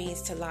what it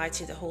means to lie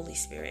to the Holy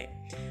Spirit.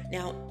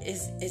 Now,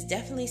 it's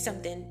definitely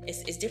something.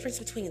 It's difference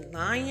between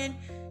lying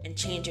and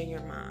changing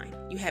your mind.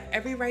 You have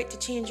every right to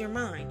change your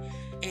mind,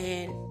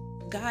 and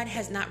God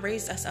has not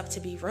raised us up to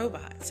be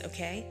robots,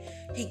 okay?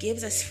 He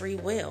gives us free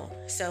will.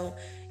 So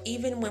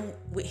even when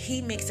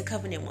he makes a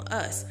covenant with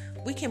us,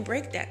 we can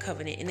break that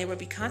covenant, and there will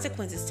be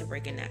consequences to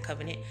breaking that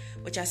covenant,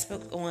 which I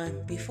spoke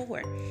on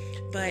before.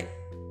 But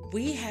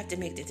we have to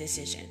make the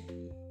decision,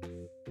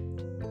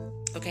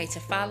 okay,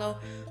 to follow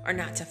or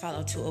not to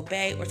follow, to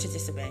obey or to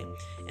disobey.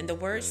 And the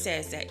word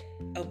says that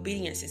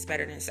obedience is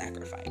better than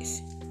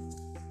sacrifice.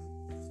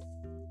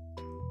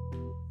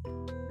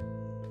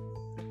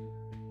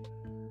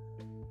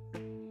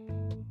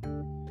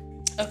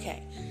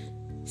 Okay,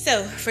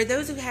 so for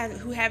those who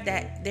have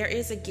that, there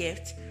is a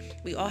gift.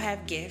 We all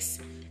have gifts,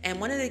 and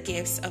one of the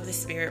gifts of the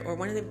Spirit, or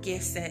one of the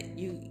gifts that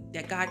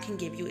God can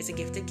give you, is a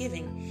gift of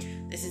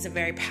giving. This is a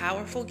very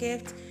powerful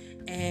gift,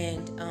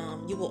 and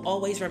you will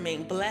always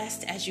remain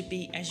blessed as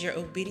you're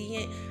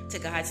obedient to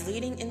God's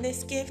leading in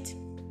this gift.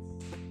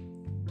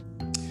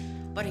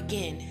 But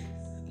again,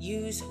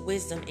 use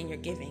wisdom in your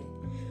giving.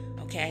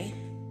 Okay,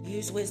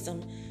 use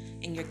wisdom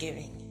in your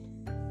giving.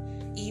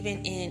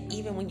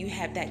 Even when you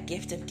have that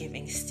gift of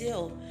giving,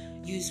 still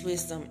use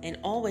wisdom and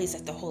always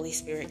let the Holy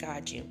Spirit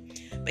guide you.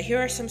 But here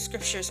are some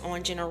scriptures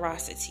on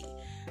generosity.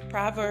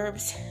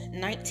 Proverbs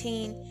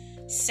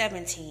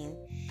 19:17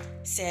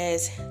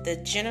 says,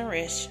 that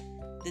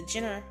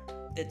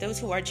those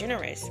who are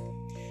generous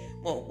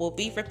will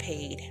be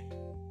repaid,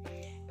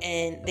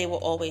 and they will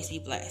always be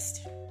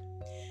blessed.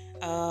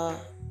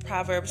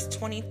 Proverbs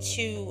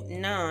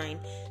 22:9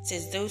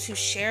 says, those who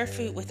share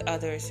food with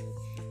others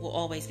will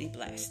always be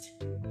blessed.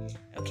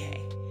 Okay.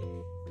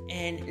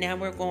 And now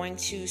we're going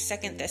to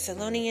 2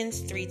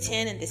 Thessalonians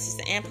 3:10, and this is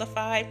the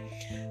Amplified.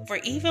 For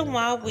even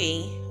while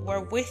we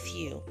were with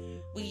you,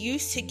 we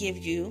used to give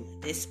you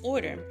this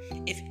order.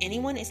 If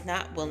anyone is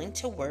not willing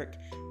to work,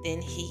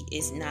 then he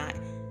is not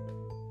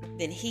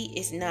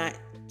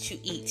to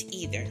eat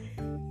either.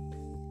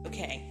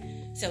 Okay.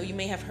 So you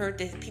may have heard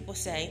that people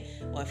say,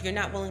 well, if you're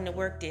not willing to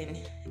work,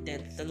 then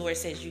the Lord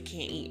says you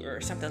can't eat,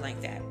 or something like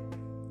that.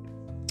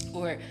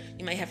 Or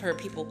you may have heard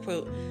people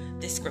quote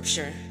this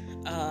scripture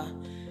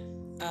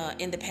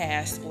in the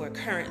past or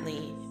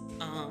currently.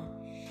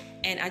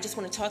 And I just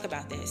want to talk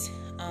about this.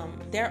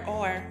 There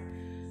are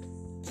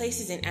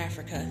places in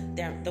Africa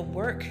that the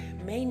work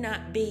may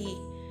not be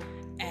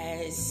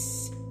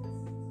as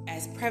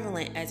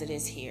prevalent as it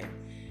is here.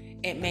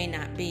 It may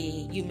not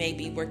be. They may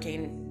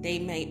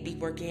be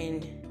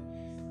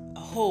working a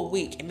whole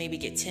week and maybe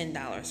get $10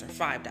 or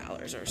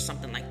 $5 or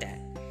something like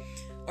that.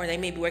 Or they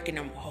may be working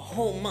a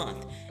whole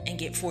month and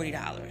get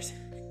 $40.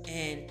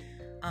 And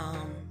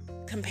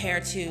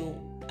compared to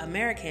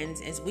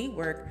Americans, as we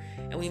work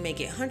and we may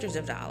get hundreds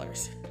of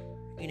dollars,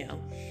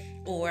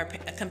 or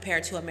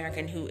compared to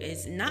American who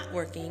is not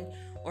working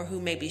or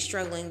who may be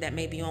struggling, that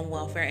may be on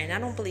welfare. And I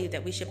don't believe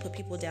that we should put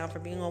people down for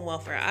being on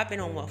welfare. I've been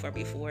on welfare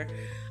before.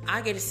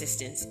 I get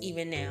assistance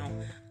even now.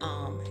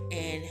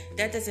 And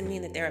that doesn't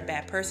mean that they're a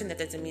bad person. That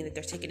doesn't mean that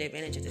they're taking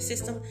advantage of the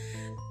system.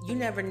 You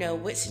never know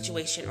what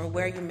situation or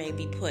where you may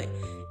be put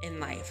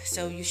in life.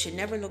 So you should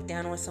never look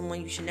down on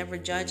someone. You should never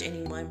judge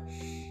anyone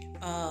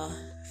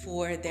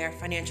for their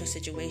financial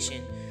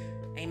situation.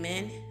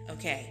 Amen?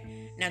 Okay.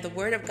 Now, the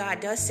Word of God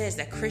does says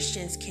that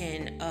Christians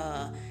can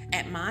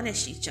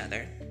admonish each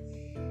other,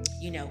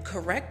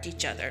 correct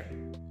each other,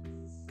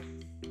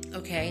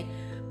 okay?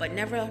 But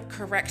never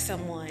correct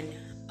someone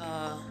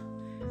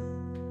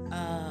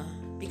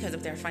because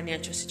of their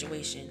financial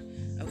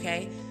situation,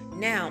 okay?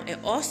 Now, it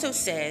also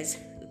says,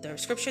 the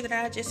scripture that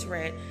I just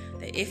read,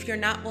 that if you're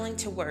not willing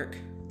to work,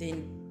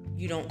 then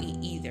you don't eat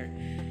either.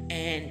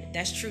 And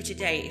that's true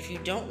today. If you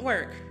don't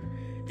work,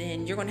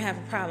 then you're going to have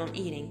a problem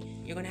eating.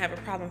 You're going to have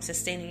a problem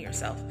sustaining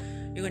yourself.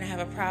 You're going to have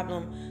a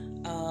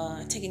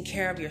problem taking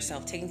care of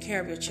yourself, taking care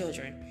of your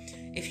children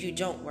if you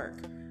don't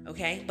work,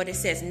 okay? But it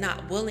says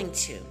not willing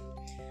to.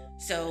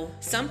 So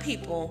some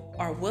people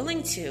are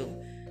willing to,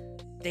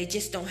 they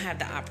just don't have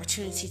the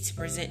opportunity to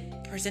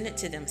present it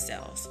to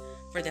themselves,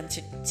 for them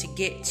to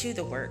get to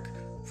the work,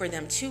 for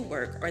them to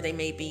work, or they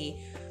may be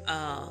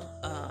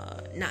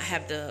not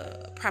have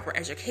the proper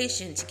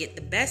education to get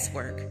the best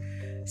work.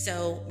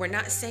 So we're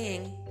not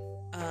saying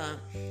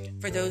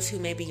for those who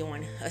may be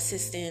on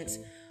assistance,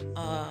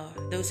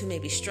 those who may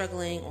be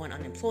struggling on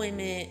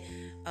unemployment,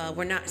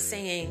 we're not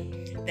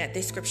saying that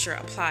this scripture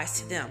applies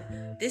to them.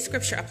 This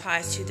scripture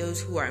applies to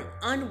those who are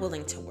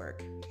unwilling to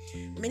work.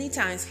 Many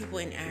times people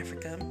in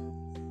Africa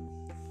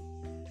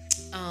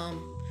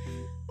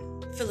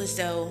feel as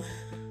though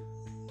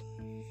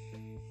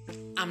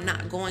I'm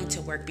not going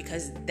to work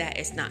because that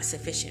is not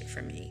sufficient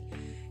for me.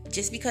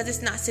 Just because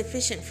it's not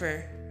sufficient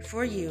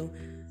for you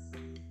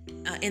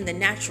in the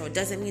natural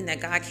doesn't mean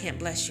that God can't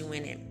bless you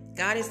in it.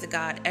 God is the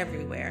God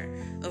everywhere,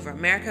 over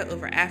America,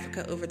 over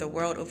Africa, over the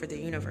world, over the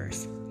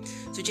universe.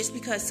 So just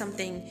because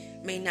something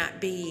may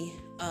not be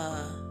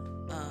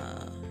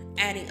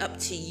adding up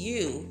to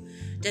you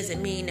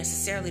doesn't mean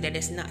necessarily that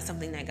it's not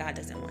something that God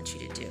doesn't want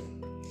you to do.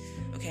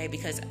 Okay,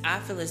 because I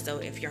feel as though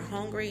if you're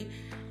hungry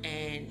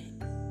and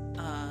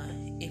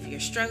if you're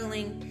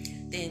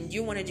struggling, then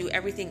you want to do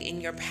everything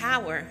in your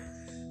power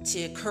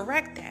to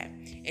correct that.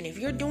 And if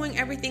you're doing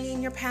everything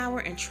in your power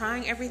and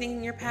trying everything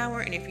in your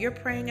power, and if you're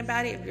praying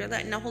about it, if you're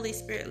letting the Holy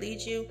Spirit lead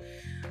you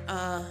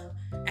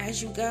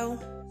as you go,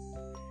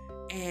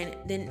 and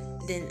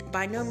then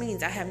by no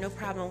means I have no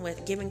problem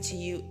with giving to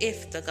you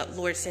if the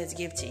Lord says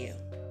give to you.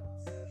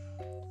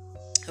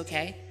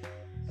 Okay?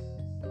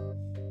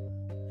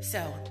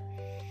 So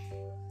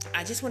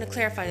I just want to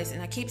clarify this,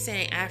 and I keep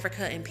saying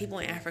Africa and people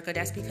in Africa.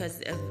 That's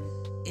because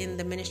in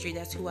the ministry,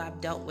 that's who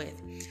I've dealt with.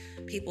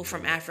 People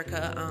from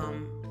Africa,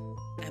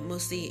 and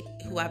mostly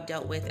who I've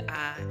dealt with.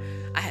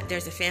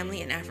 There's a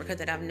family in Africa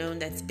that I've known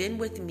that's been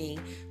with me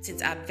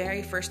since I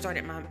very first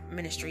started my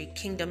ministry,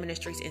 Kingdom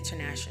Ministries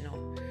International.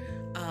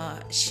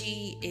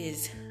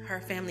 Her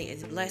family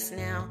is blessed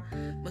now.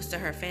 Most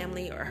of her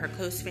family, or her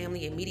close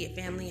family, immediate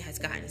family, has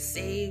gotten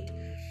saved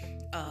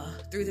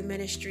through the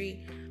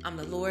ministry.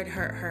 The Lord,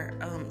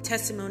 her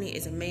testimony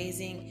is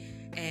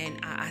amazing, and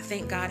I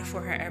thank God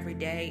for her every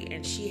day.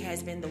 And she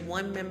has been the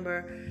one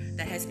member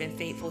that has been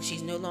faithful.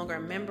 She's no longer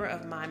a member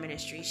of my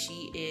ministry.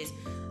 She is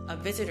a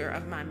visitor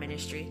of my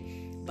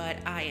ministry. But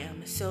I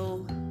am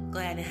so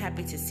glad and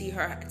happy to see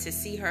her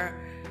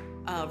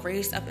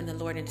raised up in the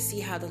Lord, and to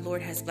see how the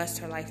Lord has blessed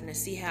her life, and to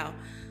see how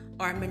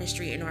our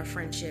ministry and our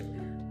friendship,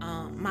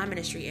 my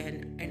ministry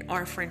and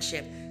our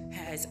friendship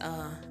has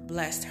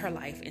blessed her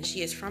life. And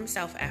she is from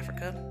South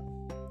Africa.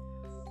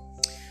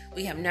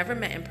 We have never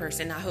met in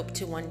person. I hope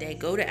to one day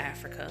go to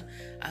Africa.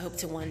 I hope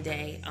to one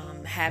day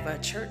have a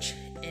church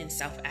in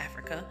South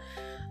Africa.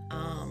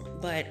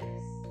 But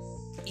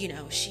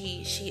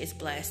she is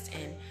blessed,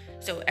 and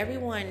so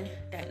everyone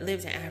that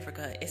lives in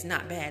Africa is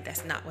not bad.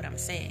 That's not what I'm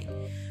saying.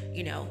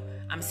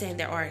 I'm saying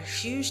there are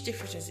huge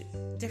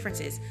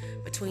differences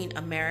between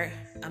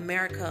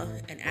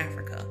America and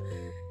Africa,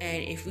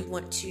 and if we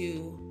want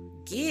to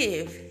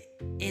give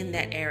in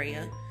that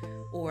area,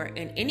 or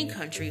in any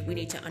country, we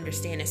need to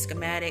understand the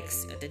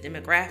schematics, the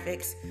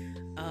demographics,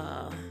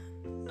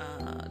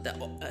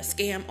 the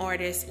scam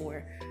artists,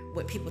 or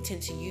what people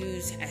tend to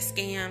use as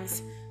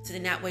scams, so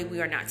then that way we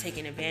are not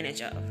taken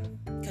advantage of.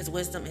 Because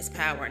wisdom is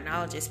power,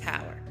 knowledge is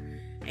power.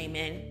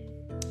 Amen.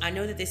 I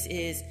know that this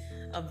is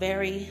a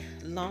very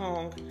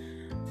long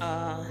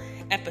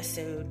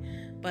episode,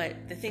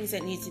 but the things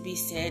that needed to be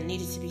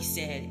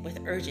said with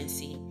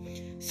urgency.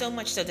 So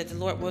much so that the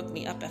Lord woke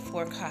me up at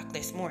 4 o'clock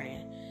this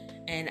morning.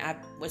 And I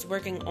was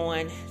working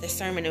on the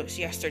sermon notes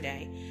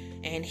yesterday,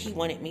 and he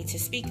wanted me to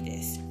speak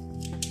this.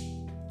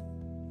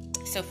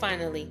 So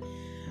finally,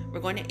 we're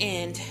going to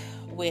end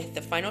with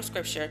the final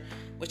scripture,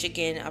 which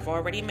again, I've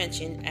already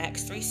mentioned,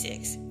 Acts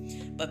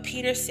 3:6. But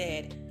Peter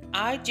said,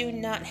 I do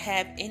not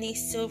have any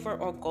silver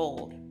or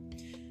gold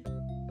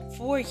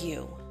for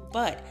you,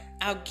 but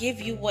I'll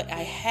give you what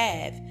I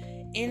have.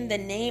 In the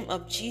name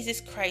of Jesus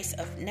Christ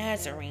of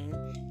Nazarene,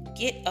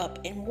 get up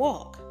and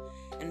walk.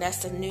 And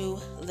that's the New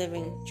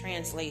Living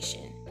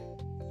Translation.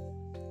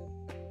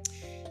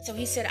 So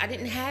he said,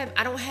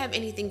 I don't have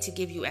anything to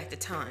give you at the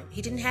time.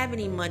 He didn't have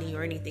any money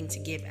or anything to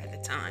give at the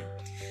time.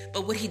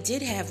 But what he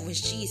did have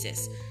was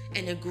Jesus.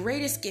 And the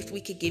greatest gift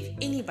we could give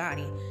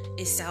anybody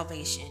is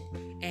salvation.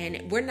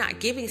 And we're not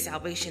giving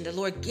salvation. The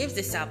Lord gives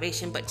the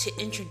salvation, but to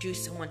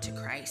introduce someone to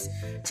Christ,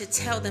 to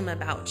tell them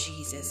about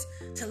Jesus,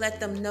 to let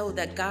them know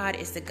that God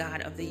is the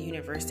God of the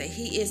universe, that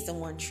he is the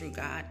one true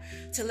God,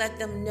 to let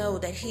them know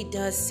that he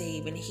does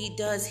save and he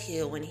does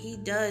heal and he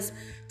does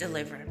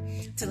deliver,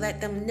 to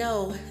let them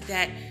know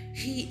that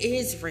he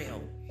is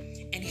real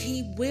and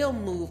he will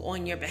move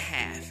on your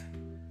behalf.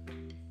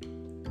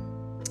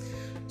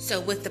 So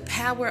with the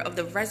power of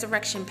the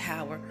resurrection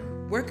power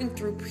working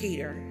through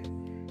Peter,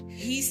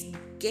 he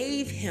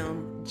gave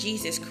him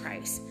Jesus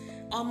Christ,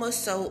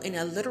 almost so in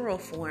a literal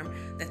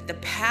form, that the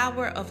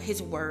power of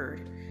his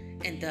word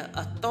and the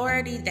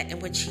authority that in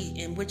which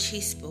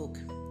he spoke,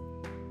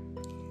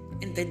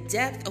 and the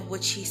depth of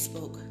which he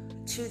spoke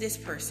to this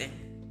person,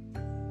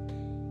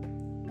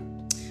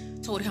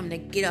 told him to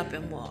get up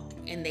and walk.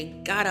 And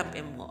they got up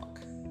and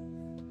walked.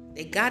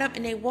 They got up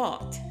and they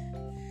walked.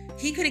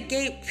 Peter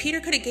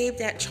could have gave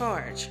that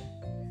charge,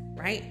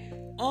 right?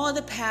 All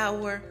the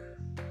power,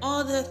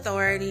 all the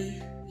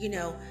authority,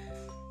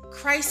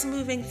 Christ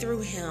moving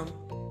through him,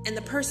 and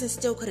the person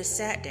still could have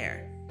sat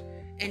there.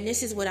 And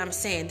this is what I'm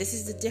saying. This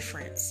is the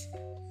difference.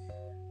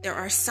 There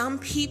are some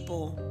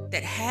people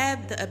that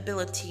have the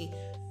ability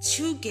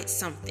to get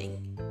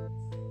something,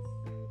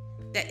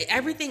 that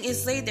everything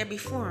is laid there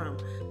before them,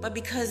 but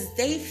because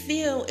they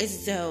feel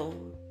as though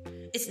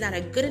it's not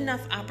a good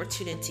enough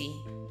opportunity,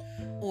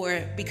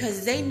 or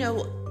because they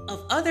know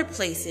of other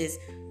places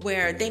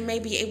where they may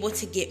be able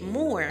to get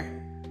more,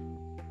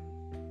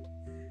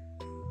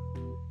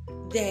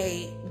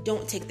 they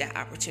don't take that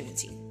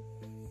opportunity.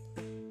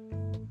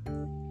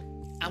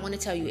 I want to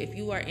tell you, if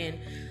you are in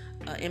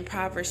an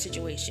impoverished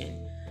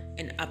situation,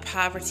 in a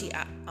poverty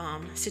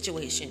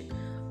situation,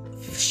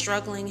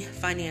 struggling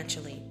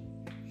financially,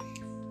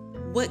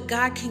 what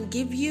God can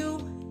give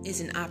you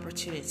is an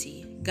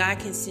opportunity. God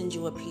can send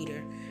you a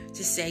Peter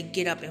to say,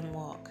 get up and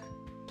walk.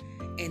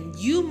 And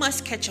you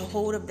must catch a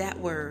hold of that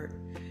word,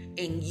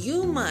 and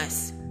you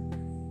must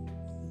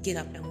get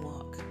up and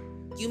walk.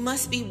 You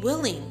must be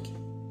willing.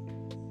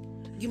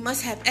 You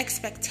must have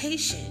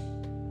expectation.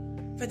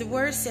 For the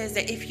word says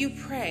that if you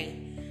pray,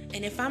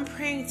 and if I'm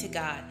praying to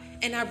God,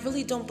 and I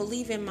really don't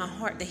believe in my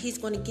heart that he's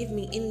going to give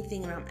me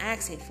anything that I'm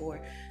asking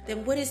for,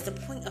 then what is the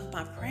point of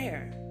my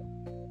prayer?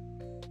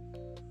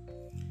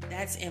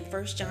 That's in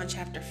 1 John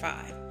chapter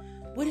 5.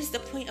 What is the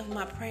point of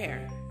my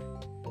prayer?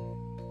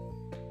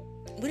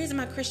 What is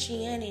my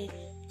Christianity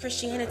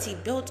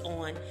built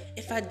on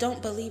if I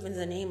don't believe in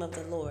the name of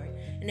the Lord,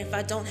 and if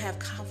I don't have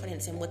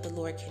confidence in what the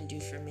Lord can do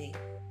for me?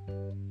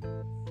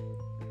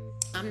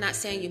 I'm not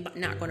saying you're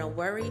not going to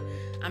worry.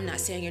 I'm not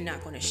saying you're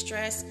not going to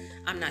stress.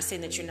 I'm not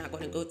saying that you're not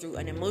going to go through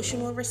an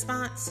emotional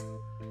response.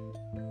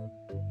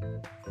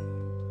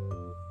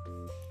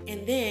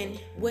 And then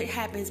what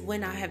happens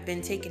when I have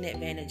been taken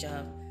advantage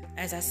of?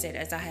 As I said,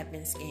 as I have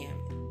been scammed.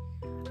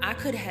 I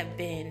could have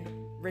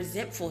been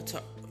resentful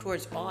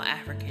towards all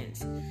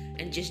Africans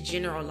and just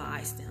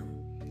generalize them.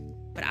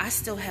 But I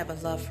still have a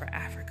love for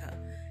Africa,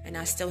 and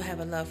I still have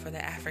a love for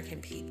the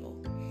African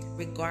people,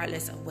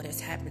 regardless of what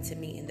has happened to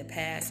me in the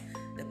past.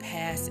 The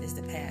past is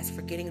the past,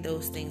 forgetting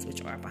those things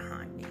which are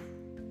behind me.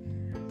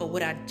 But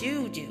what I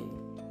do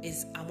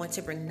is I want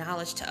to bring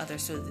knowledge to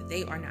others so that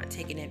they are not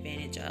taken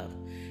advantage of.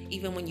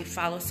 Even when you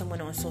follow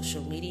someone on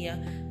social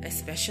media,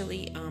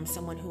 especially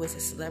someone who is a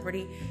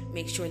celebrity,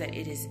 make sure that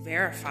it is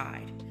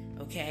verified,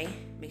 okay?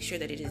 Make sure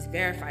that it is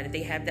verified, that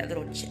they have that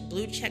little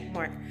blue check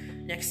mark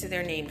next to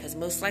their name, because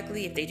most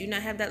likely if they do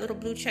not have that little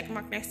blue check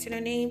mark next to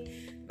their name,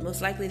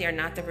 most likely they're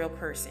not the real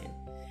person.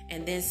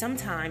 And then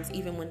sometimes,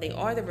 even when they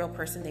are the real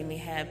person, they may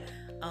have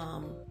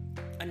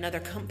another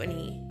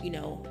company,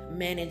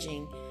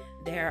 managing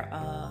their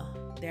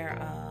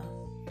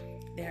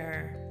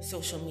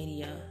social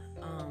media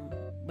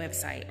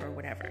website or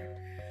whatever.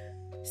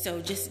 So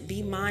just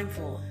be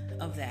mindful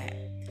of that.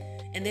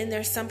 And then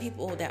there's some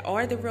people that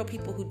are the real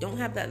people who don't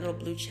have that little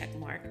blue check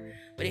mark.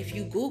 But if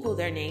you Google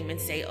their name and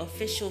say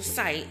official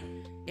site,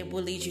 it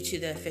will lead you to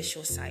the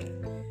official site.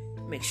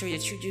 Make sure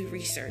that you do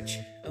research,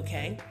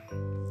 okay?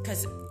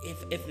 Because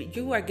if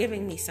you are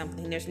giving me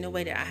something, there's no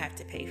way that I have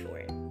to pay for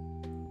it.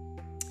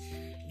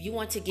 If you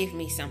want to give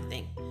me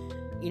something,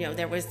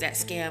 there was that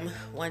scam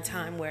one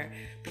time where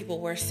people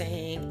were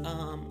saying,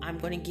 I'm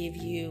going to give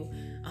you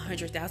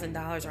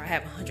 $100,000, or I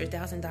have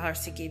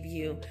 $100,000 to give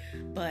you,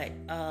 but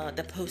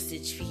the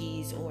postage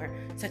fees or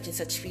such and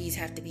such fees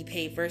have to be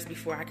paid first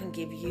before I can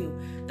give you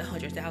the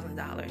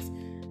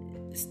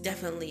 $100,000. It's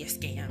definitely a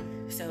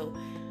scam. So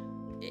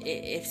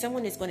if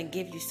someone is going to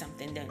give you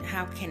something, then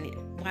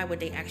why would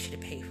they ask you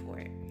to pay for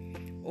it?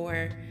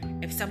 Or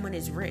if someone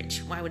is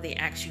rich, why would they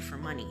ask you for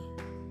money?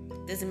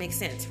 Doesn't make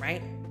sense,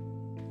 right?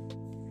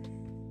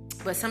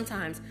 But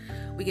sometimes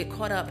we get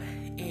caught up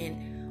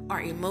in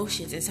our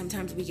emotions, and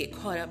sometimes we get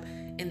caught up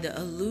in the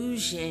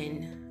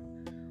illusion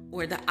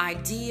or the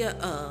idea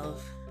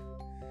of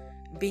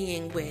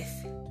being with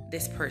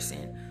this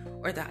person,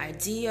 or the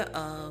idea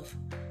of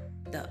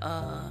the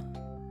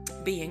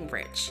being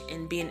rich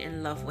and being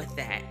in love with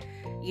that,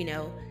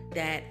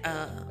 that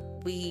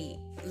we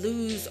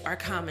lose our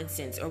common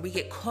sense, or we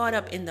get caught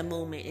up in the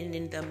moment and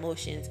in the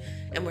emotions,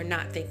 and we're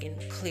not thinking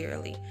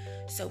clearly.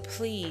 So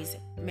please,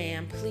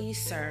 ma'am,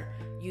 please, sir,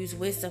 use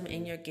wisdom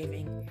in your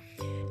giving.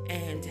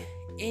 And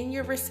in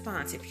your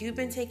response, if you've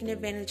been taken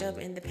advantage of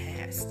in the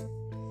past,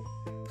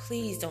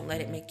 please don't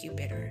let it make you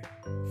bitter.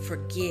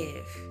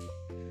 Forgive.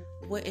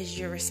 What is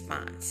your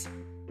response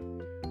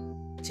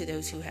to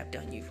those who have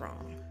done you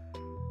wrong?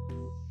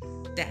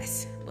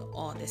 That's what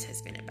all this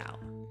has been about.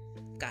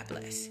 God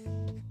bless.